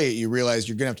to play it, you realize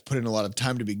you're gonna have to put in a lot of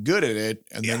time to be good at it,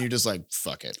 and then you're just like,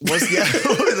 fuck it.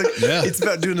 Yeah. It's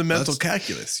about doing the mental That's-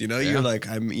 calculus. You know, Yeah. you're like,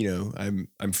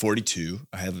 I'm 42.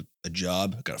 I have a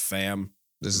job, I've got a fam.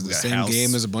 This is We the got a same house.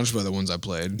 game as a bunch of other ones I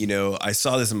played. You know, I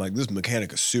saw this. I'm like, this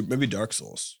mechanic is super. Maybe Dark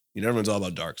Souls. You know, everyone's all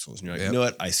about Dark Souls. And you're like, Yep. you know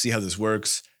what? I see how this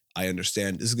works. I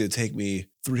understand. This is going to take me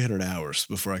 300 hours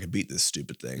before I can beat this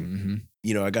stupid thing. Mm-hmm.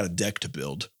 You know, I got a deck to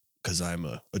build because I'm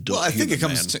a adult. Well, I think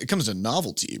human it comes to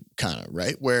novelty, kind of,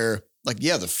 right? Where, like,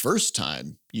 yeah, the first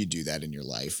time you do that in your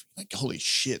life, like, holy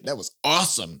shit, that was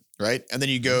awesome, right? And then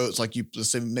you go, it's like let's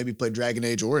say maybe play Dragon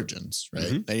Age Origins, right?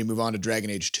 Mhm. Then you move on to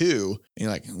Dragon Age 2, and you're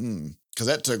like, because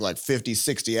that took like 50,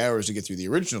 60 hours to get through the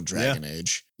original Dragon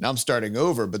Age. Now I'm starting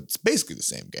over, but it's basically the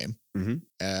same game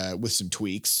with some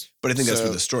tweaks. But I think that's where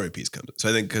So- the story piece comes in. So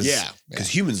I think because Yeah.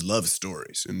 humans love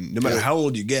stories, and no matter Yeah. how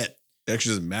old you get, it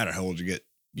actually doesn't matter how old you get.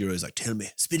 You're always like, tell me,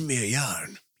 spin me a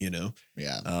yarn. You know,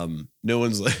 Yeah. no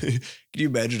one's like. Can you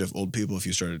imagine if old people, if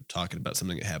you started talking about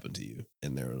something that happened to you,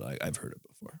 and they were like, "I've heard it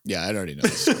before." Yeah, I already know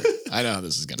this story. I know how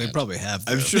this is going to They end. probably have.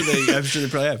 I'm though. sure they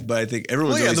probably have, but I think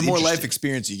everyone's. Well, yeah, always the more life interested.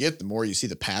 experience you get, the more you see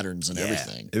the patterns and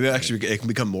everything. It can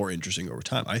become more interesting over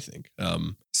time, I think.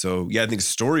 So yeah, I think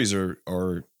stories are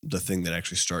the thing that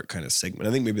actually start kind of segment.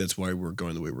 I think maybe that's why we're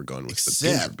going the way we're going with the games we're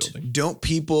Except, building. don't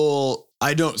people?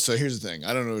 I don't. So here's the thing.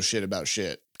 I don't know shit about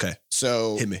shit. Okay.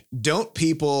 So Hit me. don't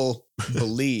people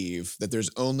believe that there's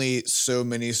only so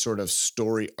many sort of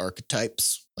story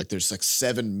archetypes? Like there's like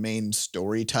 7 main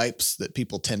story types that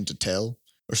people tend to tell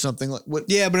or something like what?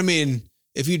 Yeah, but I mean,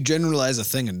 if you generalize a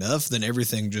thing enough, then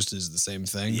everything just is the same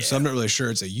thing. So I'm not really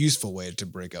sure it's a useful way to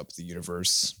break up the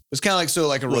universe. It's kind of like, so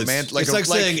like a romantic, It's like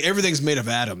saying everything's made of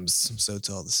atoms, so it's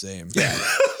all the same. Yeah.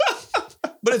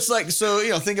 But it's like, so, you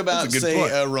know, think about, That's a good say,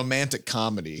 point. a romantic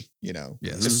comedy, you know.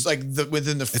 Yes. It's like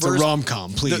within the first. It's a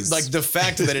rom-com, please. Like the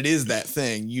fact that it is that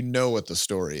thing, you know what the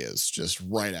story is just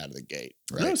right out of the gate,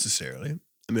 Not right? necessarily.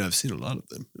 I mean, I've seen a lot of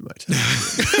them in my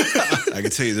time. I can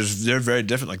tell you, they're very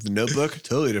different. Like The Notebook,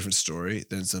 totally different story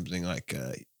than something like,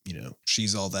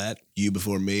 She's all that. You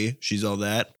Before Me, She's All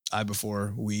That, I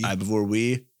before we. I Before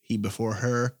We, He Before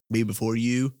Her, Me Before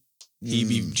You,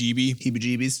 Heebie-jeebie.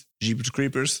 Heebie-Jeebies, Jeepers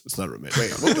Creepers. It's not romantic.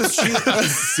 Wait, what was she?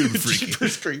 Super freaky.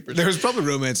 Jeepers Creepers. There was probably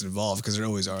romance involved because there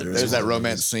always are. There's that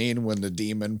romance scene when the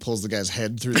demon pulls the guy's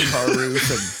head through the car roof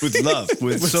and With love,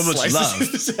 with so much slices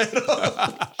love. his head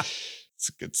off.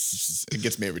 It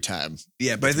gets me every time.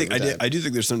 Yeah, but I think Every time. I do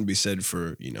think there's something to be said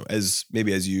for, as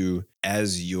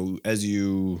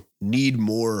you need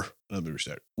more. Let me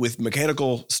restart. With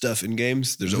mechanical stuff in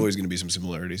games, there's always going to be some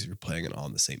similarities if you're playing it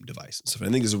on the same device and stuff. And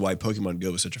I think this is why Pokemon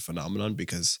Go was such a phenomenon,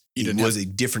 because it was a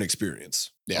different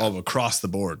experience all across the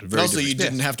board. But also, you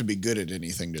didn't have to be good at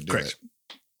anything to do Correct. it.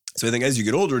 So I think as you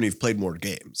get older and you've played more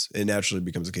games, it naturally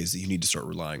becomes a case that you need to start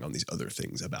relying on these other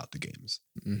things about the games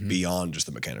beyond just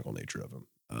the mechanical nature of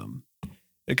them.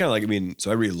 It kind of like,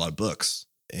 so I read a lot of books,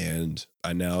 and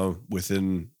I now,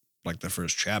 within like the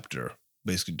first chapter,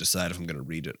 basically decide if I'm going to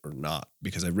read it or not,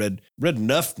 because I read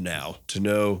enough now to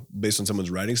know, based on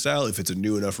someone's writing style, if it's a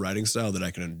new enough writing style that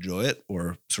I can enjoy it,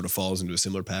 or sort of falls into a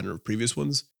similar pattern of previous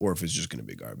ones, or if it's just going to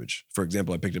be garbage. For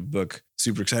example, I picked up a book,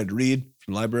 super excited to read,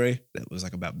 from the library, that was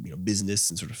like about business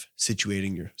and sort of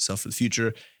situating yourself for the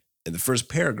future. In the first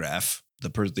paragraph,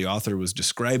 the author was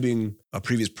describing a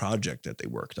previous project that they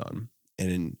worked on,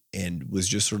 and was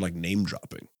just sort of like name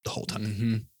dropping the whole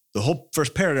time. The whole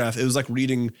first paragraph, it was like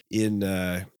reading in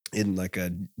like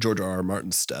a George R.R.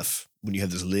 Martin stuff when you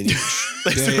have this lineage.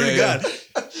 I swear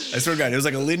to God, it was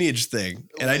like a lineage thing.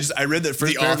 And I read that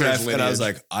first paragraph and I was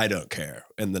like, I don't care.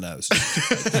 And then I was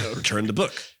just returned the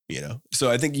book,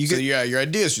 So I think your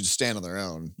ideas should stand on their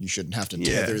own. You shouldn't have to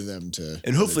tether them to.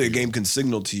 And hopefully a game can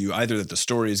signal to you either that the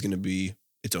story is going to be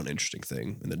its own interesting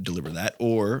thing and then deliver that,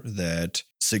 or that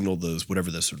signal those,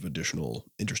 whatever the sort of additional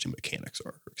interesting mechanics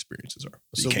are or experiences are.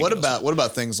 So what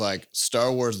about things like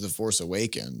Star Wars: The Force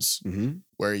Awakens,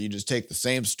 where you just take the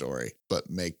same story, but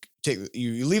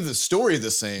you leave the story the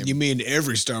same? You mean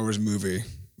every Star Wars movie,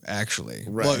 actually.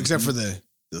 Right. Well, except for the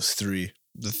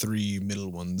 3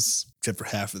 middle ones. except for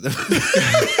half of them.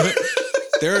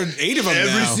 There are 8 of them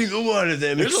now. single one of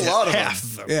them. There's a lot of half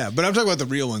them. Yeah, but I'm talking about the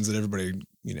real ones that everybody,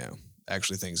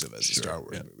 actually thinks of as the Star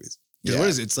Wars movies. Yeah. What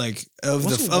is it? It's like of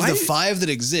the 5 that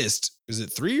exist, is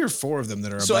it 3 or 4 of them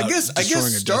that are So about I guess destroying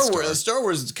a Death Star? Star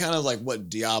Wars is kind of like what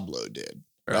Diablo did,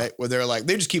 right? Where they're like,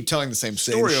 they just keep telling the same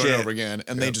story over and over again,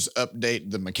 and they just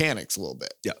update the mechanics a little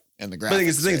bit. Yeah. And the graphics. But I think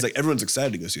it's the thing. It's like everyone's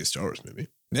excited to go see a Star Wars movie.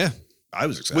 Yeah. I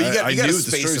was excited. Well, I you gotta knew what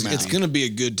the space story's them gonna out. It's going to be a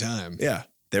good time. Yeah.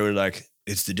 They were like,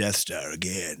 it's the Death Star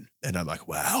again. And I'm like,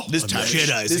 wow. This time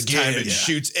it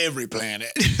shoots every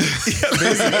planet.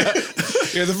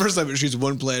 Yeah, the first time it shoots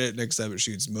one planet, next time it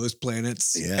shoots most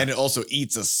planets. Yeah. And it also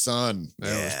eats a sun.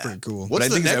 That was pretty cool. What's I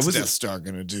the think next that Death Star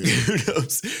gonna do? Who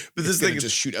knows? But It's this gonna thing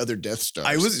just shoot other Death Stars.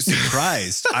 I was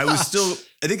surprised. I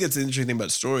think that's the interesting thing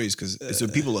about stories, because so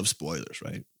people love spoilers,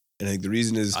 right? And I think the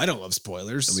reason is, I don't love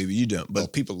spoilers. maybe you don't, Well,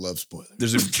 but people love spoilers.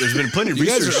 there's been plenty of you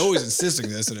research. guys are always insisting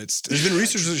this, and it's There's been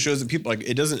research that shows that people like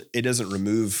it doesn't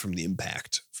remove from the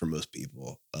impact for most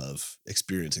people of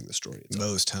experiencing the story itself.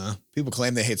 most, huh? People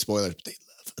claim they hate spoilers, but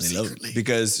they love them. It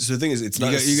because so the thing is, it's not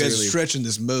You guys are necessarily stretching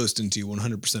this most into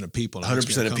 100% of people.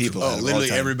 100% of people. Oh, all literally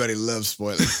time. everybody loves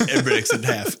spoilers. everybody except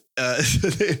half.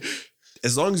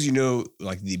 As long as you know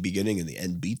like the beginning and the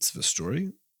end beats of a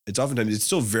story, it's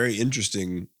still very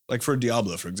interesting. Like for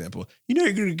Diablo, for example,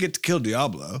 you're going to get to kill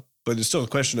Diablo, but there's still a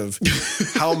question of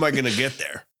how am I going to get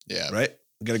there? Yeah. Right?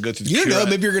 I got to go through the You don't know, Cure-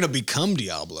 maybe you're going to become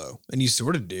Diablo, and you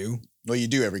sort of do, Well, you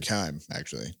do every time,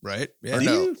 actually. right? Or Yeah.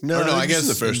 no. No, Or no, I just guess in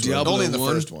the first in one. Diablo only in the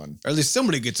 1. first one. Or at least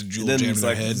somebody gets a jewel And then jammed it's in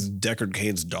their like head. Deckard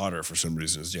Cain's daughter for some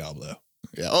reason is Diablo.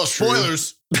 Yeah. Oh,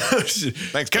 spoilers.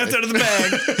 Thanks, Cat's buddy. out of the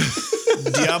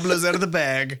bag. Diablo's out of the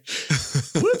bag.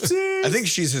 Whoopsie. I think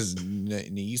she's his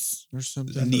niece or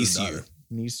something. Niece daughter.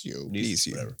 Niece you. Niece,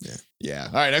 whatever. Yeah. Yeah.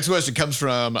 All right. Next question comes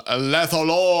from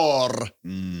Lethalor.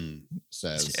 It's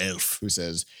Says elf. who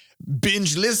says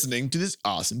binge listening to this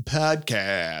awesome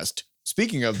podcast.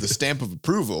 speaking of the stamp of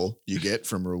approval you get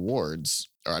from rewards,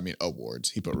 or I mean awards.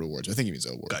 He put rewards. I think he means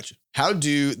awards. Gotcha. How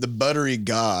do the buttery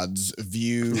gods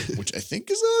view, which I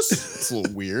think is us? It's a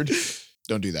little weird.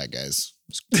 Don't do that, guys.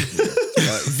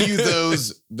 View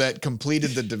those that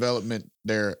completed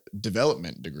their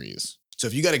development degrees. So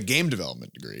if you got a game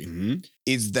development degree,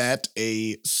 is that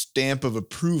a stamp of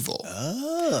approval?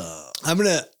 Oh. I'm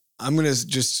gonna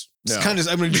just No. kind of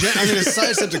I'm gonna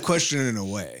sidestep the question in a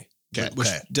way, Okay, which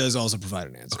okay. does also provide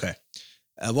an answer. Okay.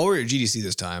 While we were at GDC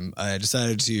this time, I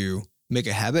decided to make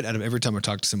a habit out of every time I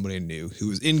talked to somebody new who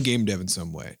was in game dev in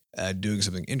some way, doing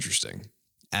something interesting,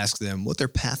 ask them what their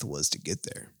path was to get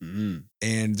there.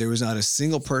 And there was not a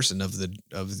single person of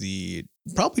the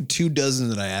probably 24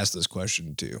 that I asked this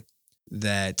question to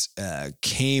that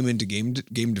came into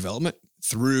game development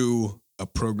through a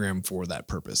program for that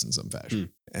purpose in some fashion.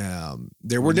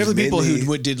 There were These definitely people mainly-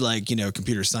 who did like,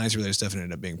 computer science related stuff and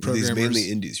ended up being Were these programmers.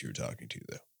 mainly indies you were talking to,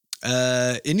 though.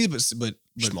 Indies, but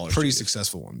Smaller pretty studios.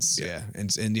 successful ones. Yeah. Yeah.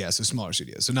 And yeah, so smaller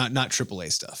studios. So not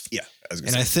AAA stuff. Yeah.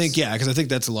 And I think, because I think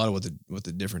that's a lot of what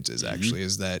the difference is actually,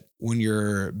 is that when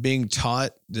you're being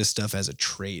taught this stuff as a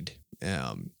trade,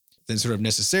 then sort of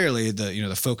necessarily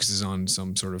the focus is on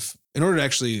some sort of, in order to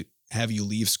actually have you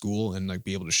leave school and like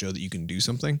be able to show that you can do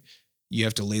something, you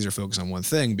have to laser focus on one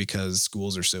thing because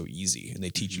schools are so easy and they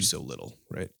teach you so little,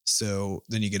 right? So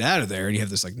then you get out of there and you have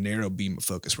this like narrow beam of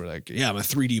focus where like, yeah, I'm a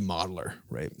 3D modeler,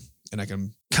 right? And I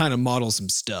can kind of model some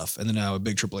stuff. And then now a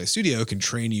big AAA studio can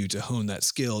train you to hone that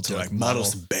skill to like model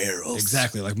some barrels.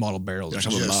 exactly like model barrels or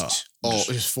something.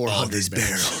 Just 400 these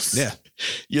barrels. Yeah.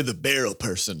 You're the barrel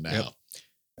person now.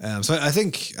 Yep. So I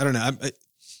think, I don't know.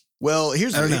 Well,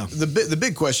 here's I don't know. the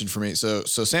big question for me. So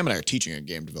Sam and I are teaching a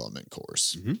game development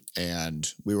course, and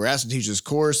we were asked to teach this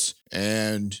course.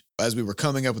 And as we were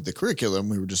coming up with the curriculum,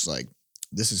 we were just like,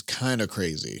 "This is kind of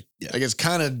crazy. Yeah. Like it's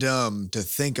kind of dumb to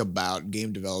think about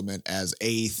game development as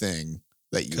a thing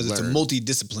that you Because it's a learn."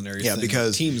 multidisciplinary Yeah, thing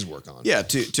because- that teams work on. Yeah,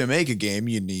 to make a game,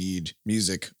 you need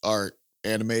music, art,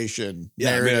 animation. Yeah,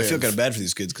 I mean, I feel narrative. kind of bad for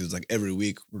these kids because like every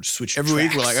week we're switching. Every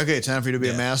week we're tracks. like, okay, time for you to be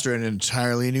a Yeah. master in an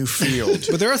entirely new field.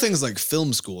 But there are things like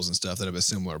film schools and stuff that have a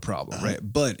similar problem, right?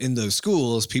 But in those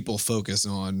schools, people focus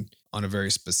on a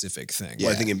very specific thing. Well,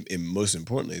 I Yeah. think in most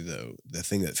importantly, though, the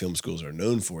thing that film schools are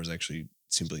known for is actually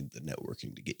simply the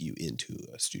networking to get you into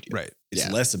a studio. Right. It's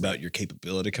Yeah. less about your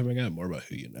capability coming out, more about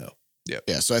who you know.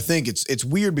 Yeah, so I think it's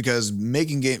weird because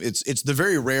making game it's the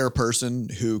very rare person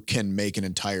who can make an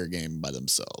entire game by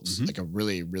themselves, like a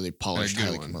really really polished, good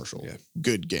highly one. commercial, Yeah.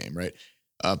 good game, right?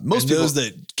 Most Most people, those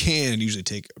that can usually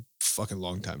take a fucking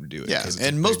long time to do it. yeah, 'cause it's a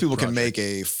and most big people can project. make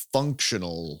a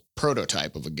functional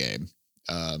prototype of a game,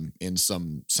 in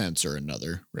some sense or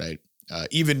another, right?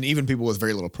 Even people with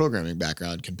very little programming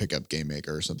background can pick up Game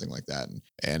Maker or something like that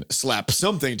and slap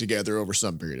something together over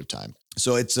some period of time.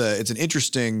 So it's an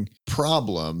interesting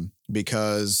problem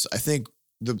because I think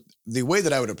the way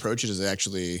that I would approach it is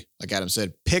actually, like Adam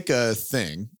said, pick a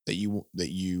thing that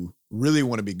you really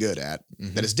want to be good at.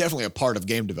 Mhm. That is definitely a part of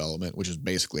game development, which is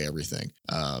basically everything.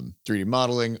 3D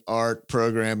modeling, art,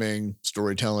 programming,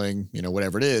 storytelling,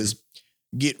 whatever it is.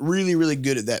 Get really, really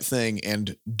good at that thing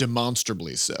and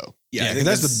demonstrably so. Yeah, I think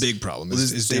that's the big problem. Well,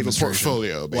 Is this is a demonstration.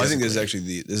 portfolio. Well, I think this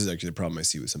basically, is actually the problem I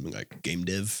see with something like game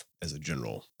dev as a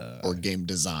general or game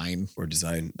design. or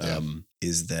design. Yeah.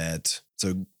 Is that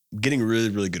so? Getting really,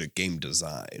 really good at game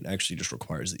design actually just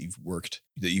requires that you've worked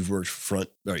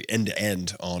end to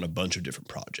end on a bunch of different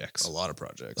projects. A lot of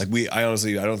projects. Like I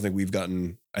don't think we've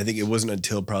gotten. I think it wasn't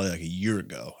until probably like a year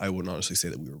ago. I wouldn't honestly say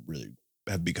that we were really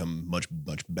have become much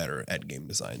better at game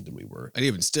design than we were. and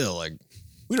even still, like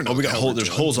We don't know. Oh, we what got the hell hole. we're There's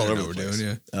doing. holes all I don't over know the what place.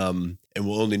 we're doing, yeah. And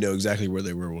we'll only know exactly where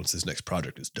they were once this next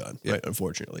project is done. Yeah. Right.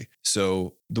 Unfortunately.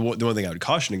 So the one thing I would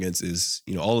caution against is,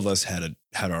 all of us had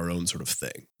our own sort of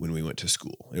thing when we went to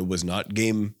school. It was not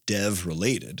game dev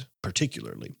related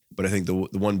particularly, but I think the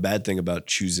one bad thing about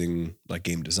choosing like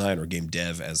game design or game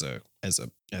dev as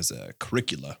a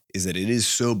curricula is that it is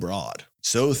so broad,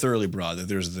 so thoroughly broad that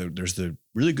there's the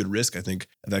really good risk, I think,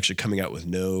 of actually coming out with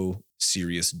no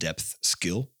serious depth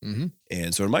skill. Mm-hmm.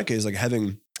 And so in my case, like I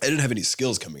didn't have any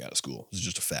skills coming out of school. It's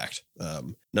just a fact.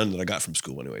 None that I got from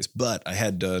school anyways, but I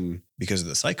had done, because of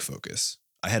the psych focus,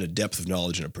 I had a depth of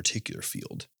knowledge in a particular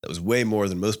field that was way more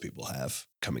than most people have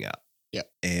coming out. Yeah.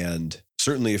 And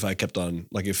certainly if I kept on,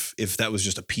 like if that was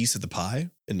just a piece of the pie,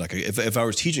 and like if I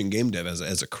was teaching game dev as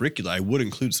a curricula, I would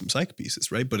include some psych pieces,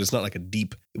 right? But it's not like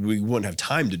we wouldn't have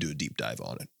time to do a deep dive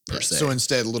on it per se. So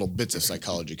instead, little bits of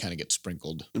psychology kind of get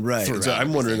sprinkled. Right. And so throughout I'm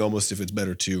wondering everything. almost if it's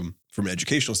better to, from an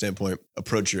educational standpoint,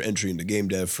 approach your entry into game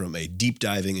dev from a deep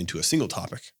diving into a single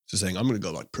topic. So saying, I'm going to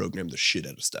go like program the shit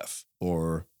out of stuff,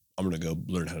 or I'm going to go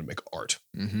learn how to make art.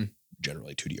 Mm-hmm.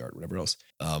 Generally 2D art, whatever else,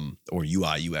 or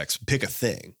UI, UX, pick a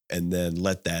thing and then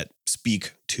let that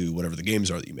speak to whatever the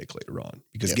games are that you make later on.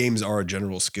 Because games are a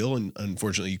general skill, and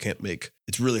unfortunately you can't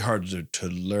it's really hard to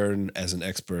learn as an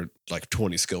expert like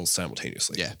 20 skills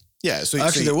simultaneously. Yeah. Yeah. So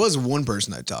Actually, there was one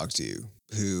person I talked to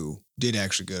who did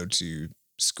actually go to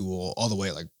school all the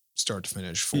way, like start to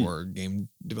finish for game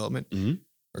development. Mhm.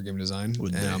 Or game design,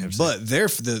 What did they have to but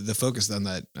the focus on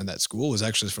that school was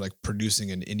actually for like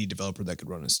producing an indie developer that could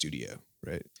run a studio,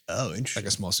 right? Oh, interesting. Like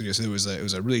a small studio. So it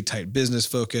was a really tight business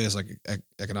focus, like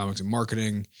economics and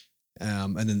marketing,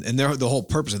 and the whole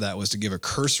purpose of that was to give a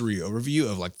cursory overview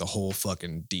of like the whole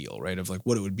fucking deal, right? Of like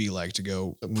what it would be like to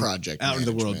go project out into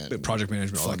the world, management, project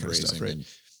management, all that kind of fundraising, stuff, right? and-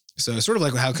 So it's sort of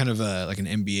like how kind of like an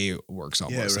MBA works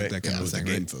almost, Yeah, like right. that kind of with thing,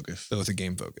 the game right? focus. But with a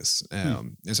game focus.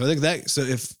 And so I think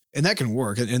that can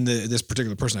work. And this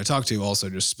particular person I talked to also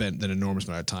just spent an enormous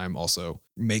amount of time also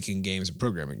making games and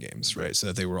programming games, right? So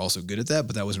that they were also good at that,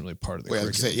 but that wasn't really part of the Well,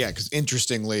 curriculum. because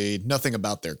interestingly, nothing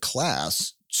about their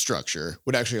class structure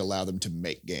would actually allow them to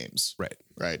make games. Right.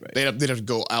 Right. They'd have to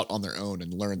go out on their own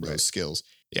and learn those skills.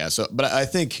 Yeah. So, but I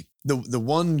think the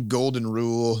one golden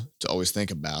rule to always think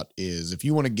about is if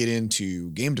you want to get into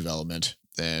game development,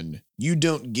 then you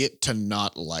don't get to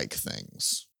not like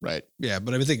things. Right. Yeah.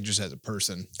 But I think just as a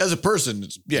person. As a person,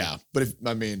 yeah. But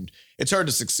it's hard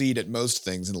to succeed at most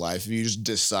things in life if you just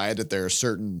decide that there are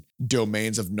certain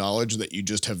domains of knowledge that you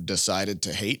just have decided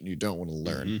to hate and you don't want to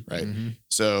learn. Right. Mhm.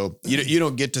 So you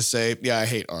don't get to say, yeah, I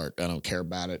hate art. I don't care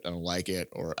about it. I don't like it.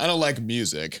 Or I don't like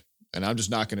music and I'm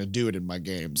just not going to do it in my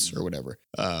games or whatever.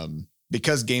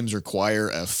 Because games require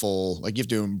a full, like you have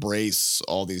to embrace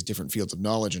all these different fields of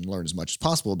knowledge and learn as much as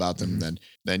possible about them.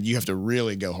 Then you have to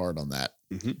really go hard on that.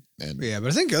 Mm-hmm. And Yeah.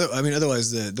 But I think,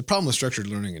 otherwise the problem with structured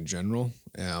learning in general,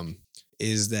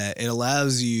 is that it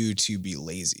allows you to be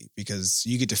lazy because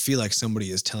you get to feel like somebody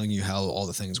is telling you how all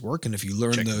the things work. And if you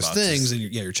learn Checking those boxes. things, and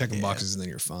you're checking boxes and then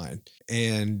you're fine.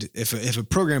 And if a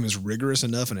program is rigorous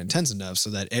enough and intense enough so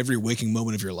that every waking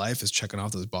moment of your life is checking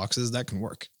off those boxes, that can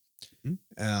work.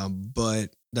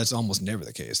 But that's almost never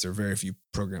the case. There are very few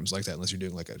programs like that unless you're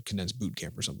doing like a condensed boot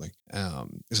camp or something.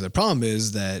 So the problem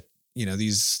is that,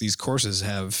 these courses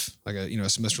have like a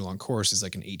semester long course is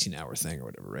like an 18-hour thing or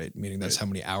whatever, right? Meaning that's how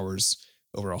many hours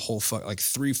over a whole like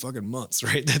 3 fucking months,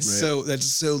 right? That's so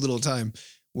little time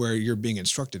where you're being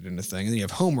instructed in a thing. And then you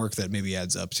have homework that maybe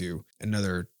adds up to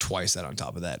another twice that on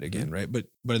top of that again, right? But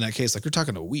in that case, like you're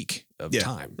talking a week of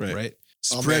time, right?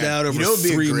 Spread out over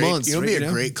 3 months. It'll be a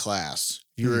great class.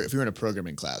 If you're in a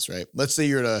programming class, right? Let's say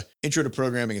you're at a intro to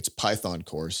programming, it's a Python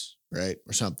course, right?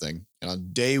 Or something. And on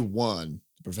day 1,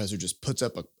 the professor just puts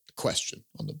up a question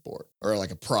on the board or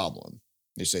like a problem.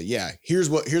 They say, yeah, here's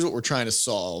what we're trying to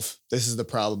solve. This is the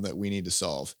problem that we need to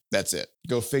solve. That's it.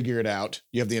 Go figure it out.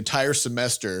 You have the entire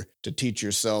semester to teach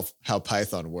yourself how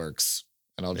Python works.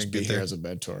 And I'll just be here as a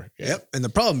mentor. Yeah. Yep. And the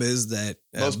problem is that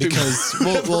Most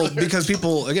people- because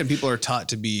people are taught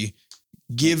to be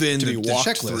given To be the walked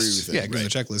checklist. through things, Given the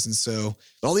checklist. And so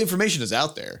all the information is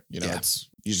out there. It's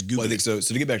you just Google Well, I it. think so.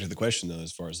 So to get back to the question though,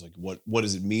 as far as like what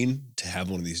does it mean to have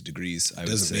one of these degrees? I it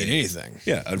would doesn't say, mean anything.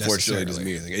 Yeah, unfortunately, it doesn't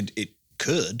necessarily. mean anything. It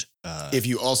could. If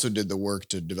you also did the work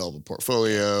to develop a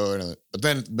portfolio, but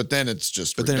then it's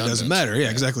just. But then it doesn't redundant. matter.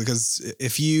 Yeah, exactly. Because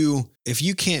if you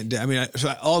can't,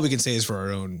 so all we can say is for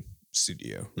our own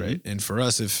studio, right? And for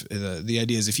us, if the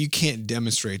idea is if you can't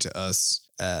demonstrate to us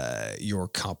your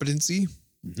competency,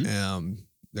 then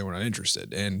we're not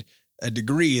interested. And a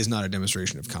degree is not a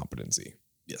demonstration of competency.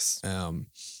 Yes.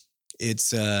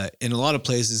 It's in a lot of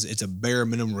places, it's a bare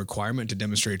minimum requirement to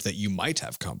demonstrate that you might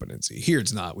have competency. Here,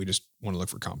 it's not. We just want to look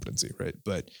for competency, right?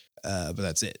 But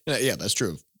that's it. Yeah, that's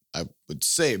true. I would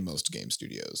say most game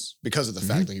studios, because of the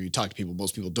fact that if you talk to people,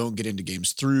 most people don't get into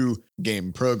games through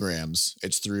game programs.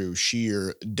 It's through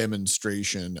sheer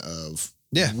demonstration of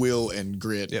will and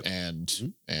grit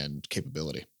and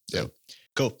capability. So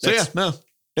Cool. So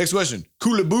next question.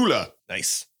 Kulabula.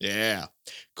 Nice. Yeah.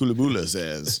 Kulabula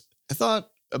says, I thought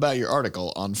about your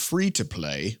article on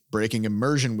free-to-play breaking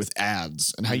immersion with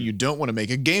ads and how you don't want to make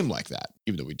a game like that,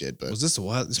 even though we did. But Was this a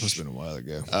while? This must have been a while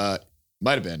ago.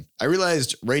 might have been. I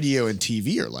realized radio and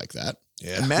TV are like that.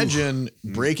 Yeah. Imagine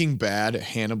Breaking Bad,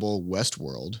 Hannibal,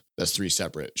 Westworld. That's 3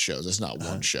 separate shows. That's not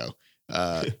one show.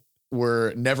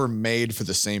 Were never made for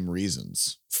the same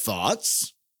reasons.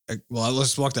 Thoughts? Well,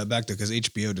 let's walk that back though, because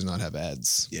HBO does not have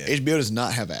ads. Yeah. HBO does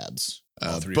not have ads.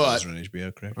 All 3 of but those are on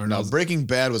HBO, correct? Or no, no, Breaking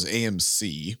Bad was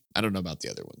AMC. I don't know about the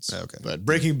other ones. Okay. But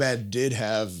Breaking Bad did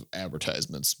have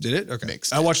advertisements. Did it? Okay.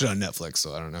 Mixed I in. watched it on Netflix,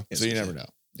 so I don't know. So you never know.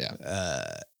 Yeah.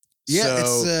 Yeah,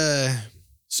 So-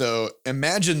 it's So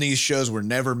imagine these shows were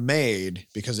never made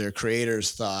because their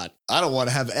creators thought, I don't want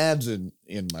to have ads in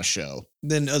my show.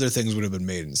 Then other things would have been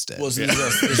made instead. Well, so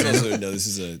there's also no.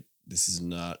 This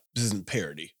isn't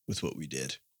parody with what we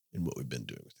did and what we've been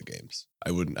doing with the games.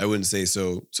 I wouldn't say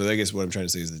so. So I guess what I'm trying to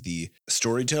say is that the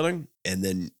storytelling, and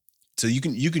then so you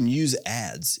can use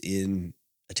ads in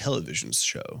a television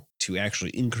show to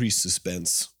actually increase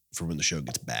suspense for when the show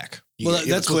gets back. Well,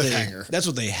 You have that's a what cliffhanger. that's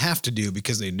what they have to do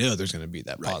because they know there's going to be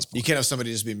that pause You point. can't have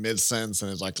somebody just be mid-sentence and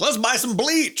it's like, let's buy some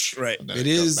bleach. Right. And then It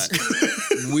goes is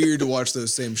back. weird to watch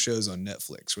those same shows on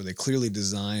Netflix where they clearly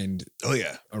designed Oh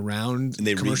yeah, around and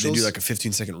they commercials. do like a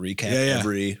 15-second recap Yeah, yeah.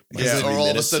 every Yeah, every or all of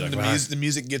a minute. sudden Like, the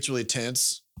music gets really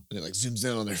tense and it like zooms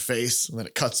in on their face and then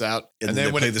it cuts out. And And, then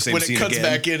then they play the same when it scene cuts again.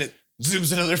 back in, it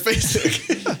zooms in on their face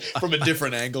from a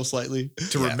different angle slightly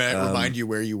to remind you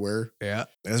where you were. yeah.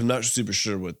 I'm not super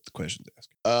sure what the question's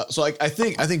asking. So I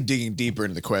think digging deeper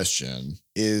into the question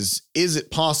is it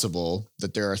possible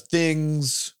that there are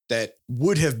things that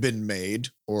would have been made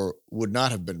or would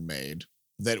not have been made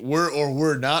that were or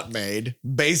were not made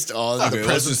based on the let's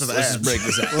presence just- of let's ads? just break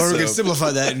this out. Or we can So-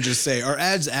 simplify that and just say, are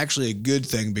ads actually a good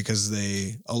thing because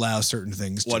they allow certain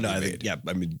things to Well, be no, I made? think, yeah,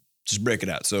 I mean, just break it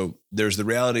out. So there's the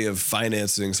reality of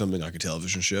financing something like a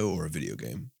television show or a video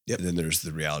game. Yep. And then there's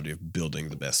the reality of building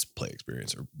the best play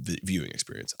experience or viewing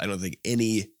experience. I don't think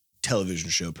any television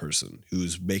show person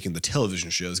who's making the television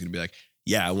show is going to be like,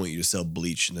 yeah, I want you to sell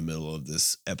bleach in the middle of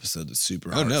this episode that's super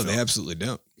Oh, no, heartfelt." they absolutely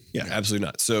don't. Yeah, absolutely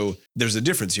not. So there's a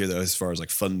difference here, though, as far as like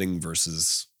funding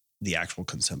versus the actual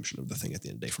consumption of the thing at the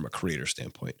end of the day from a creator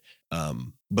standpoint.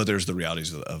 But there's the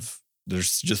realities of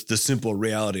there's just the simple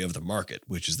reality of the market,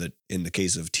 which is that in the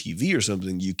case of TV or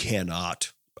something, you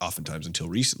cannot, oftentimes until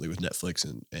recently with Netflix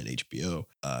and HBO,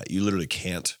 you literally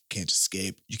can't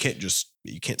escape. You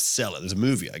can't sell it. There's a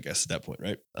movie, I guess, at that point,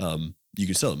 right? You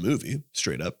can sell a movie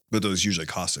straight up, but those usually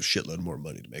cost a shitload more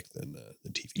money to make than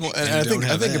TV. Well, shows. and I you think don't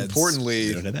have ads. importantly,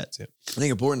 They don't have ads. Yeah. I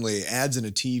think importantly, ads in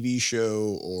a TV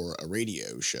show or a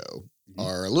radio show Mhm.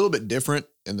 are a little bit different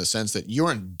in the sense that you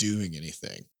aren't doing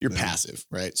anything. You're Mhm. passive,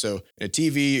 right? So in a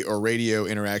TV or radio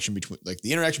interaction the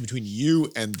interaction between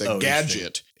you and the Oh,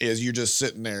 gadget is you're just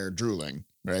sitting there drooling,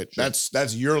 right? Sure.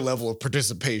 That's your level of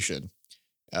participation.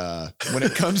 When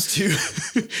it comes to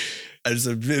I just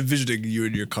envisioning you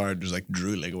in your car just like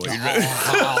drooling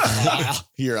while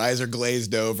your eyes are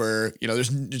glazed over, there's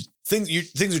just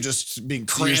things are just being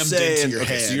So you're crammed saying, into your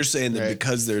okay, head. so you're saying that right?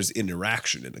 because there's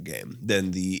interaction in a game,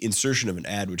 then the insertion of an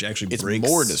ad, which actually it's breaks,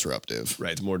 more disruptive.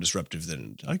 right? It's more disruptive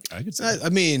than I could say. I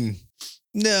mean,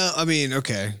 no, I mean,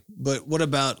 okay. But what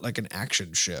about like an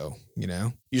action show,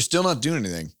 You're still not doing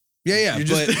anything. Yeah, You're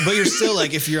but just- but you're still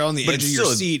like if you're on the But edge of it's your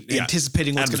still- seat, yeah.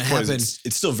 anticipating what's going to Adam's point happen. is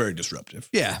It's still very disruptive.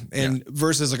 Yeah, and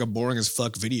versus like a boring as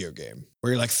fuck video game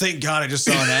where you're like, thank God I just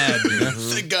saw an ad.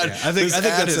 Thank God. Yeah, I think this ad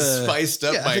that's is a spiced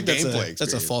up yeah, by I think a that's gameplay That's a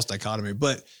experience. false dichotomy,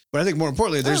 but I think more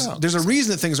importantly, there's a reason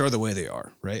that things are the way they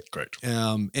are, right? Correct.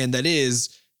 And that is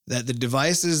that the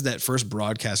devices that first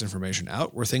broadcast information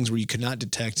out were things where you could not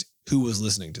detect who was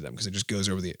listening to them because it just goes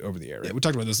over the air. Right? We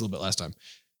talked about this a little bit last time.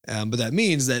 But that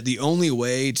means that the only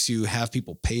way to have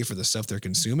people pay for the stuff they're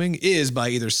consuming is by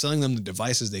either selling them the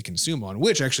devices they consume on,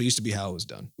 which actually used to be how it was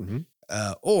done, Mhm.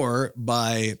 or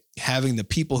by having the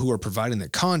people who are providing the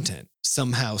content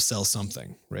somehow sell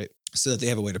something, right? So that they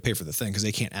have a way to pay for the thing because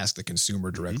they can't ask the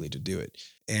consumer directly to do it.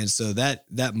 And so that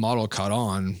model caught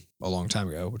on a long time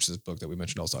ago, which is a book that we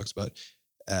mentioned also talks about.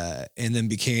 And then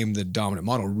became the dominant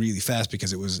model really fast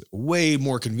because it was way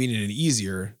more convenient and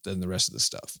easier than the rest of the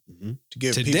stuff. to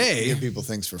give Today- people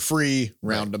things for free,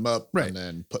 round them up, Right. and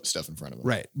then put stuff in front of them.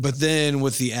 Right. But then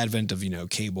with the advent of,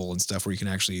 cable and stuff where you can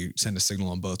actually send a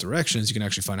signal in both directions, you can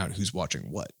actually find out who's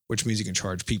watching what, which means you can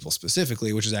charge people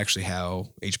specifically, which is actually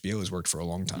how HBO has worked for a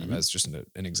long time. Mhm. As just an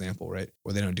example, right?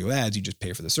 Where they don't do ads, you just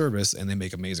pay for the service and they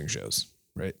make amazing shows.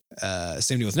 Right.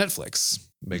 Same deal with Netflix.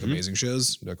 Make Mhm. amazing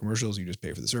shows, no commercials. You just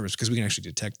pay for the service because we can actually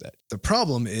detect that. The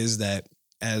problem is that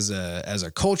as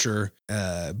a culture,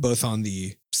 both on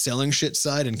the selling shit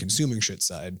side and consuming shit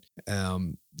side,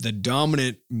 the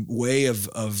dominant way of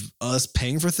us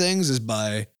paying for things is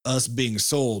by us being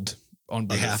sold on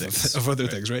behalf things. of other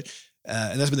Right. things, right?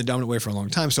 And that's been the dominant way for a long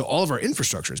time. So all of our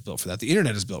infrastructure is built for that. The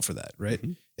internet is built for that, right?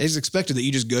 Mhm. It's expected that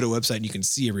you just go to a website and you can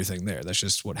see everything there. That's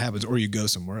just what happens. Or you go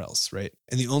somewhere else, right?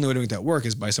 And the only way to make that work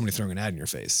is by somebody throwing an ad in your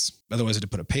face. Otherwise, they had to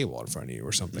put a paywall in front of you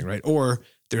or something, right? Or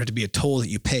there had to be a toll that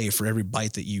you pay for every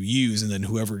byte that you use. And then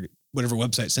whatever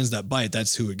website sends that byte,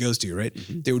 that's who it goes to, right?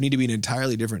 Mhm. There would need to be an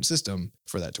entirely different system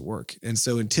for that to work. And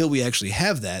so until we actually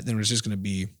have that, then it's just going to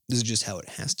be, this is just how it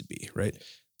has to be, right?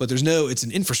 But it's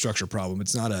an infrastructure problem.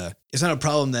 It's not a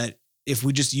problem that if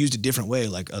we just used a different way,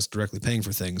 like us directly paying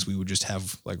for things, we would just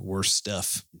have like worse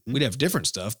stuff. Mhm. We'd have different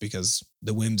stuff because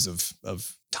the whims of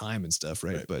time and stuff,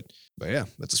 right? Right. But yeah,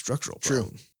 that's a structural True.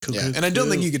 problem. Yeah. And I don't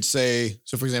think you could say,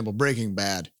 so for example, Breaking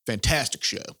Bad, fantastic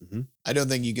show. Mhm. I don't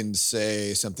think you can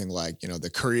say something like, the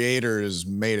creators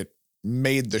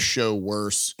made the show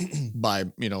worse by,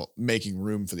 making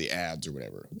room for the ads or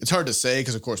whatever. It's hard to say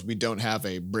because, of course, we don't have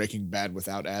a Breaking Bad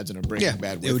without ads and a Breaking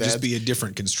Bad with it would ads. just be a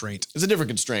different constraint. It's a different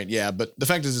constraint, yeah. But the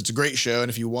fact is, it's a great show,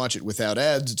 and if you watch it without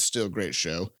ads, it's still a great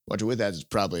show. Watch it with ads, it's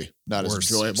probably not Worse,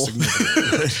 as enjoyable.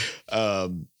 significantly.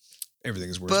 um, Everything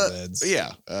is worse but with ads.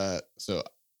 yeah, so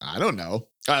I don't know.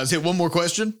 All right, let's hit one more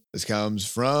question. This comes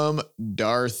from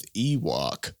Darth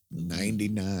Ewok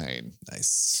 99.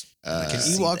 Nice. Uh, Can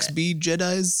see Ewoks that. be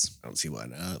Jedis? I don't see why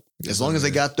not. as long as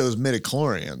they got those Is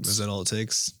midichlorians. that all it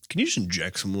takes? Can you just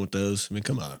inject someone with those? I mean,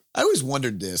 come on. I always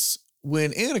wondered this.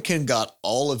 When Anakin got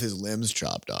all of his limbs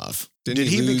chopped off, Didn't did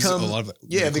he lose become a lot of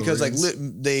Yeah, because like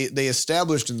midichlorians? they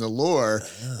established in the lore,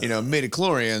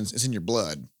 midichlorians is in your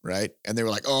blood, right? And they were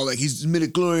like, oh, like he's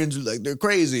midichlorians, are like they're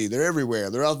crazy, they're everywhere,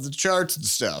 they're off the charts and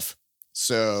stuff.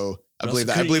 So I But believe also,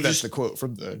 that. I couldn't believe you that's just- the quote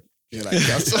from the Jedi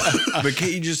Council. But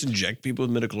can't you just inject people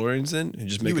with midichlorians then and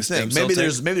just make You a would stem think cell maybe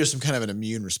tank? there's some kind of an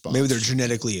immune response. Maybe they're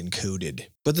genetically encoded,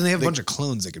 but then they have a They- bunch of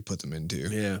clones they could put them into.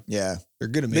 Yeah. yeah, They're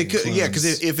good at they making could clones. yeah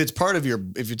because if it's part of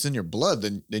if it's in your blood,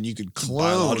 then you could clone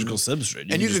Biological substrate.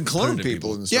 and you just can put clone it in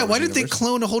people. In the yeah, Star why Wars did they universe.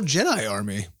 clone a whole Jedi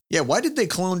army? Yeah, why did they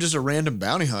clone just a random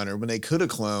bounty hunter when they could have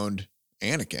cloned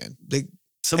Anakin? They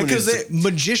Someone because needs they-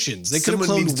 magicians. They could have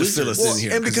Someone cloned needs to fill us wizards. in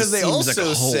here. and because it they seems like a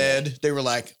also hole. said they were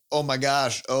like, oh my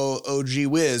gosh, oh gee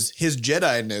whiz, his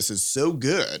Jedi-ness is so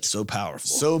good, so powerful.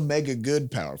 so mega good,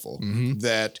 powerful Mhm.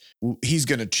 that he's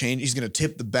gonna change. He's gonna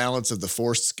tip the balance of the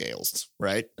Force scales,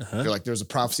 right? Uh-huh. They're like, there's a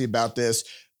prophecy about this.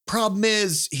 Problem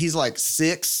is, he's like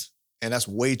 6, and that's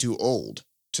way too old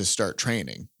to start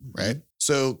training, right?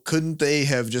 So couldn't they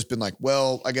have just been like,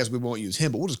 well, I guess we won't use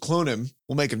him, but we'll just clone him.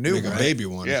 We'll make a new Make one. a baby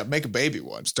one. Yeah, make a baby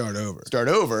one. Start over. Start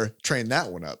over, train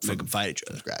that one up Make from, them fight each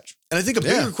from other. scratch. And I think a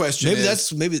bigger question Maybe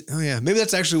is, maybe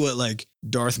that's actually what like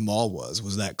Darth Maul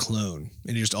was that clone,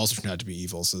 and he just also turned out to be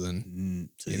evil. So then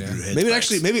So you you know, grew head maybe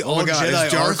spikes. maybe all my God, Jedi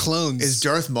is are Darth- clones. is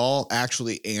Darth Maul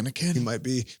actually he Anakin? might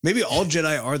be. Maybe all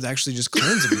Jedi are actually just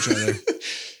clones of each other.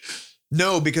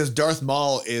 No, because Darth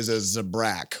Maul is a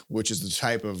Zabrak, which is the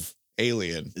type of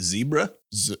alien. Zebra?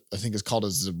 I think it's called a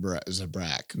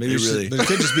Zabrak. Maybe They really- but it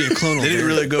could just be a clonal. They didn't variant.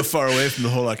 really go far away from the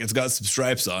whole like it's got some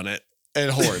stripes on it. And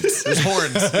horns. There's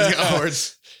horns. He's got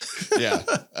horns.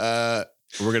 Yeah.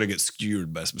 We're gonna get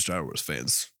skewered by some Star Wars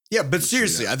fans. Yeah, but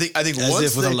seriously, I think as once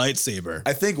if with they, a lightsaber.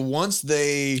 I think once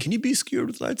they Can you be skewered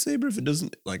with a lightsaber if it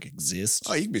doesn't like exist?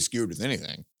 you can be skewered with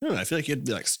anything. I don't know. I feel like you'd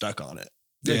be like stuck on it.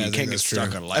 Yeah, I you think can't get that's stuck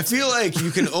true. on a lightsaber. I feel like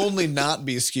you can only not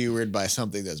be skewered by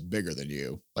something that's bigger than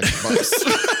you, like a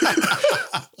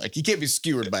bus. Like you can't be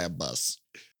skewered by a bus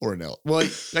or an elk. Well,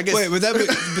 I guess Wait, but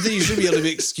then you should be able to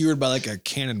be skewered by like a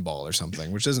cannonball or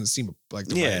something, which doesn't seem like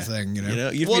the Yeah. right thing, you know? you know.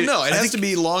 You'd well, be- no, it I has think- to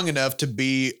be long enough to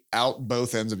be out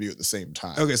both ends of you at the same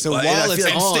time. Okay, so Well, I while feel it's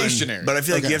like on, stationary. But I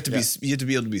feel like Okay, you have to yeah. you have to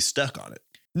be able to be stuck on it.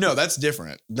 No, that's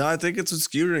different. No, I think it's what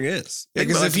skewering is. Yeah, Think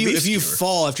because about if it, you be if you skewered.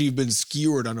 fall after you've been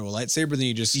skewered onto a lightsaber, then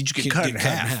you just you just get can cut in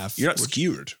half. You're not which-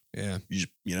 skewered. Yeah, You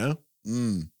know,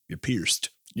 Mm, you're pierced.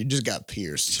 you just got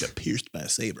pierced. You got pierced by a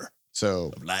saber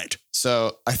So of light.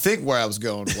 So I think where I was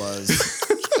going was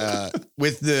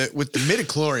with the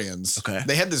midichlorians. Okay.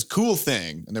 They had this cool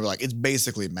thing, and they were like, "It's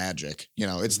basically magic. You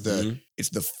know, it's Mhm.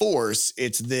 the Force.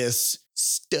 It's this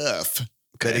stuff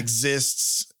that Okay.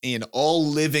 exists in all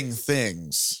living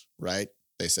things." Right?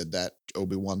 They said that.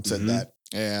 Obi-Wan said Mhm. that,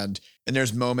 and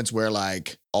there's moments where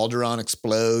like Alderaan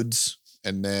explodes.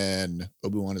 And then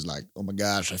Obi-Wan is like, "Oh my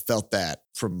gosh, I felt that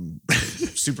from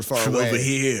super far From away." over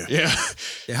here. Yeah,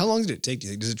 yeah. How long did it take? Do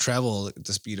you think? Does it travel at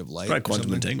the speed of light? Probably or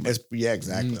quantum something? entanglement. yeah,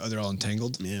 exactly. Oh, they're all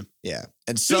entangled. Yeah. Yeah,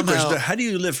 and Somehow, somehow, how do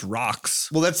you lift rocks?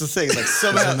 well, that's the thing. Like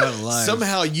They're not somehow, alive.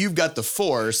 somehow you've got the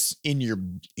Force in your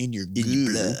your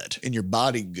goo, blood. in your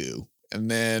body goo,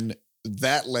 and then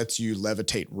that lets you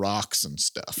levitate rocks and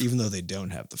stuff. Even though they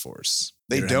don't have the force.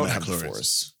 They They don't don't have have the midichlorians.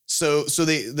 Force, so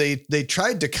they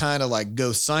tried to kind of like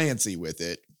go sciencey with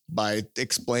it by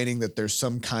explaining that there's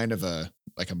some kind of a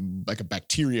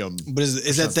bacterium. But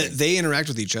is that something. they interact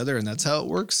with each other and that's how it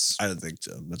works? I don't think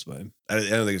so. That's why I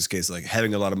don't think it's the case. Like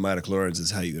having a lot of midichlorians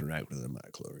is how you interact with the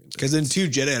midichlorians. Because then two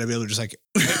Jedi would be able to just like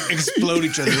explode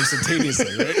each other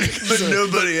instantaneously, right? But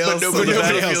nobody else. But on nobody the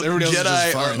else. battlefield. Everybody else is just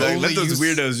Jedi fine. are Like, only let those use-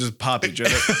 weirdos just pop each other.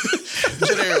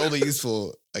 Jedi are only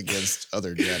useful against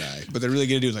other Jedi. But they're really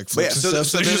gonna do like But yeah, flips so- and stuff. so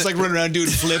So they're then just like running around doing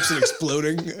flips and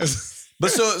exploding.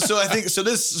 But so I think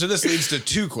this leads to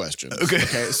two questions. Okay.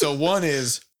 So one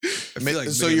is feel like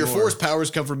so maybe your more. force powers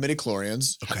come from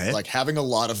midichlorians. Okay. Like having a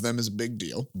lot of them is a big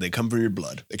deal. They come from your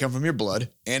blood. They come from your blood.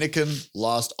 Anakin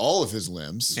lost all of his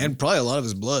limbs And probably a lot of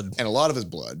his blood. and a lot of his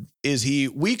blood. Is he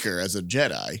weaker as a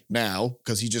Jedi now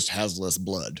because he just has less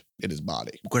blood in his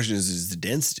body? The question is the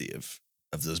density of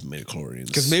those midichlorians.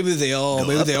 Because maybe they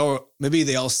Go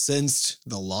all sensed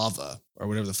the lava or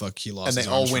whatever the fuck he lost. And they his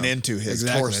all arms went from. into his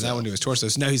exactly, torso. and that went to his torso.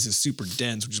 So now he's just super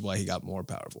dense, which is why he got more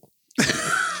powerful.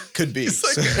 Could be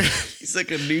he's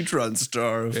like a neutron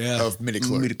star of Yeah. of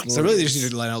midichlorians. midichlorians. So really, they just need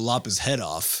to lop his head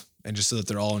off, and just so that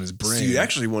they're all in his brain. So you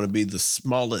actually want to be the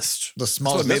smallest. The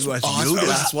smallest. That's what made Yoda. Yoda.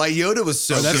 That's why Yoda was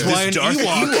so. Oh, that's good. why an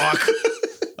Ewok.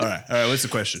 All right. What's the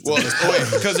question? Well, wait,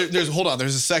 because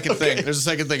there's a second thing. There's a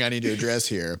second thing I need to address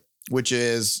here, which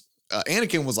is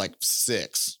Anakin was like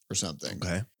 6 or something.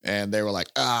 okay. And they were like,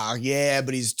 yeah,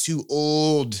 but he's too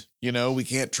old. You know, we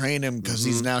can't train him because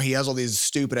he has all these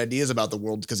stupid ideas about the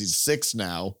world because he's 6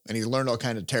 now and he's learned all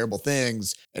kind of terrible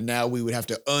things. And now we would have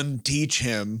to unteach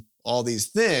him all these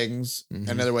things. Mhm.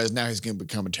 And otherwise now he's going to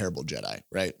become a terrible Jedi,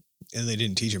 right? And they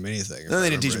didn't teach him anything. Then they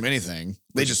didn't teach him anything.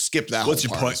 They just skipped that What's whole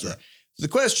your part. point, though? The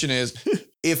question is,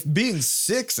 if being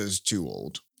 6 is too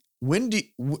old, when do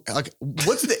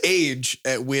what's the age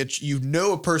at which you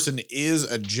know a person is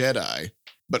a Jedi,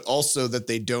 but also that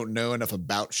they don't know enough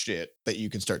about shit that you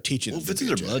can start teaching Well, them? if it's in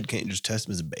their blood, can't you just test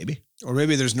them as a baby? Or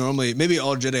maybe maybe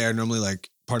all Jedi are normally like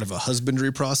part of a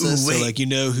husbandry process. Ooh, wait. So like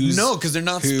who's No, because they're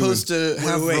not who- supposed to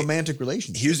have wait. romantic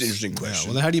relationships. Here's an interesting Yeah, question.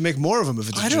 well, then how do you make more of them if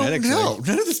it's a I don't genetic know. thing?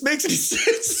 None of this makes any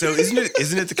sense. So isn't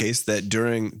it the case that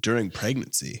during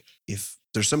pregnancy, if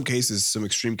there's some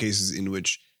extreme cases in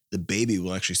which the baby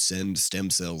will actually send stem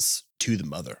cells to the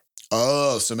mother?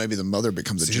 Oh, so maybe the mother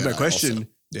becomes a So Jedi. here's my question. also.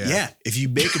 Yeah. If you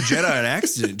make a Jedi an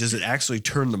accident, does it actually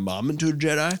turn the mom into a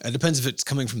Jedi? It depends if it's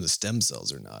coming from the stem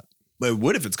cells or not. But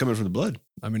what if it's coming from the blood?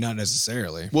 I mean, not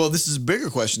necessarily. Well, this is a bigger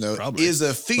question though. Probably. Is a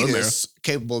marrow. fetus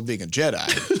capable of being a Jedi?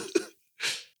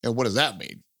 And what does that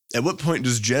mean? At what point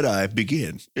does Jedi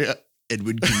begin? Yeah. And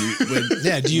when can you? When,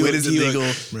 Yeah, do you? when is it do you-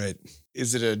 legal? Right.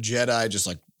 Is it a Jedi just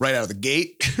like right out of the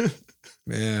gate?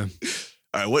 Yeah.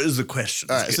 All right. What is the question?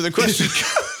 All right. So the question,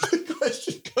 the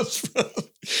question comes from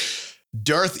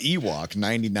Darth Ewok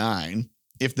 99.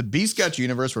 If the B Scotch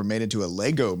universe were made into a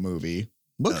Lego movie,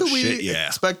 what Oh, could we shit, yeah.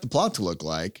 expect the plot to look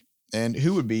like? And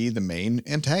who would be the main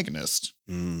antagonist?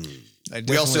 Mm.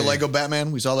 We all saw Lego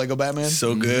Batman. We saw Lego Batman.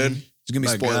 So good. There's gonna be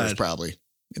My spoilers God. probably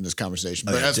in this conversation.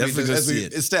 Oh, But yeah, as we definitely go see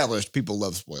it. established, people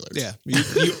love spoilers. Yeah.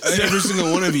 Every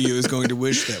single one of you is going to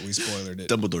wish that we spoiled it.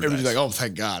 Dumbledore. Everybody's dies. like, oh,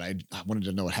 thank God. I wanted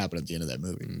to know what happened at the end of that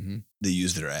movie. Mm-hmm. They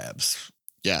use their abs.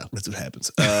 Yeah. That's what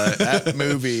happens. That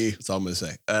movie. That's all I'm gonna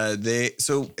say. I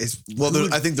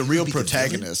think the real be the villain?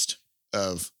 protagonist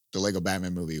of the Lego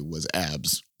Batman movie was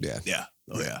Abs. Yeah. Yeah.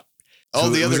 Oh yeah. All So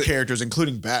the was other it- characters,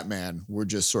 including Batman, were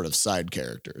just sort of side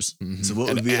characters. Mhm. So what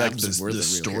And would be like abs the were the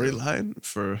real hero. storyline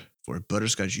for a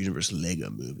Butterscotch Universe Lego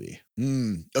movie?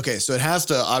 Okay, so it has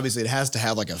to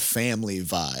have like a family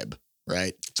vibe,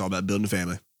 right? It's all about building a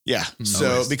family. Yeah.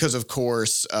 So Always. because of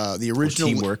course, the Or original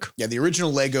teamwork. Yeah, the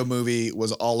original Lego movie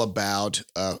was all about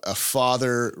a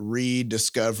father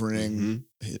rediscovering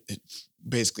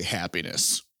basically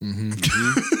happiness,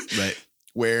 Mm-hmm. Right.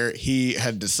 where he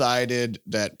had decided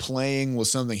that playing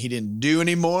was something he didn't do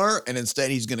anymore, and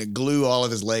instead he's going to glue all of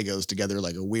his Legos together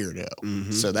like a weirdo.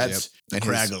 Mhm. So that's and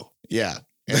his- Craggle. Yeah.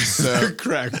 And so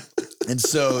Crack.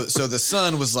 so the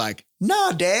son was like,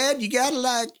 "Nah, Dad, you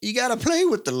gotta play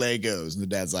with the Legos." And the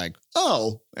dad's like,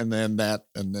 "Oh," and then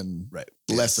Right.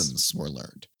 lessons were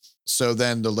learned. So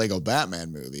then the Lego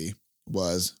Batman movie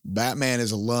was Batman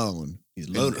is alone. He's a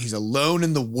And loner. He's alone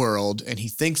in the world and he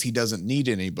thinks he doesn't need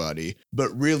anybody,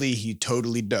 but really he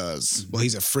totally does. Well,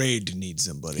 he's afraid to need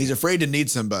somebody. He's afraid to need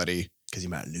somebody. Because you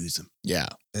might lose them Yeah.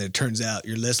 and it turns out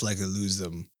you're less likely to lose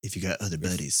them if you got other if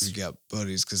buddies. you got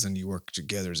buddies because then you work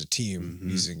together as a team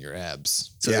Mhm. using your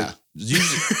abs. So Yeah.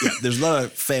 usually, there's a lot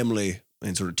of family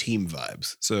and sort of team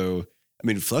vibes. So I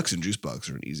mean, Flux and Juicebox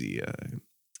are an easy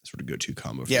sort of go-to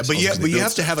combo. For Yeah, this but also. you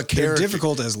have to have a They're character.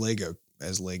 difficult as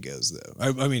Legos though.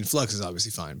 I mean, Flux is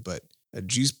obviously fine, but a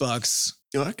juice box.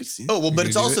 I could see. Oh, well, You but gonna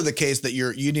it's do also it? the case that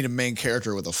you need a main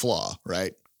character with a flaw,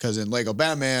 right? Because in Lego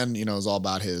Batman, is all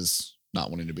about his not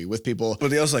wanting to be with people. But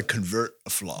they also like convert a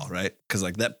flaw, right? Because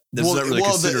like that's not really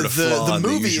considered a flaw. The in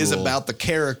movie is usual- about the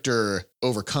character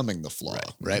overcoming the flaw,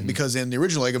 right? Mhm. Because in the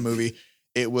original Lego movie,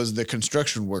 it was the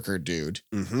construction worker dude,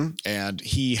 Mhm. and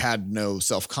he had no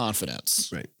self-confidence,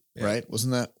 Right. Yeah. right?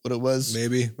 Wasn't that what it was?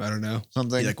 Maybe I don't know.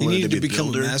 Something. Like, He wanted needed to to be a become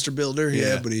a builder? master builder.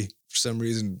 Yeah, Yeah. but he for some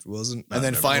reason wasn't. And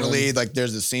then finally, like,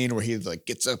 there's a scene where he like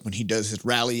gets up when he does his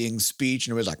rallying speech,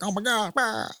 and it was like, "Oh my god!"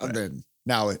 And then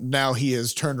now he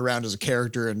has turned around as a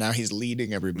character, and now he's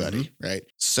leading everybody, right?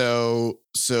 So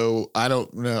I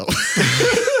don't know.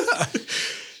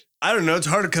 I don't know. It's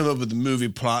hard to come up with a movie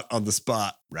plot on the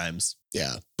spot, Rhymes.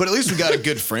 Yeah, but at least we got a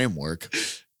good framework.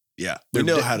 Yeah, we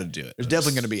know how to do it. There's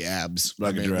definitely going to be abs.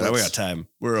 We got time.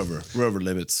 We're over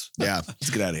limits. Yeah.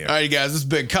 Let's get out of here. All right, you guys, this has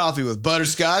been Coffee with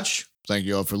Butterscotch. Thank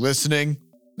you all for listening.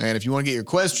 And if you want to get your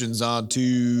questions on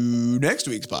to next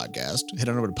week's podcast, head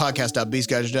on over to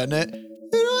podcast.beastguys.net.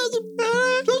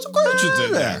 Throw some questions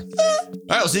in there. All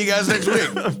right, I'll see you guys next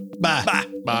week. Bye.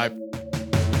 Bye.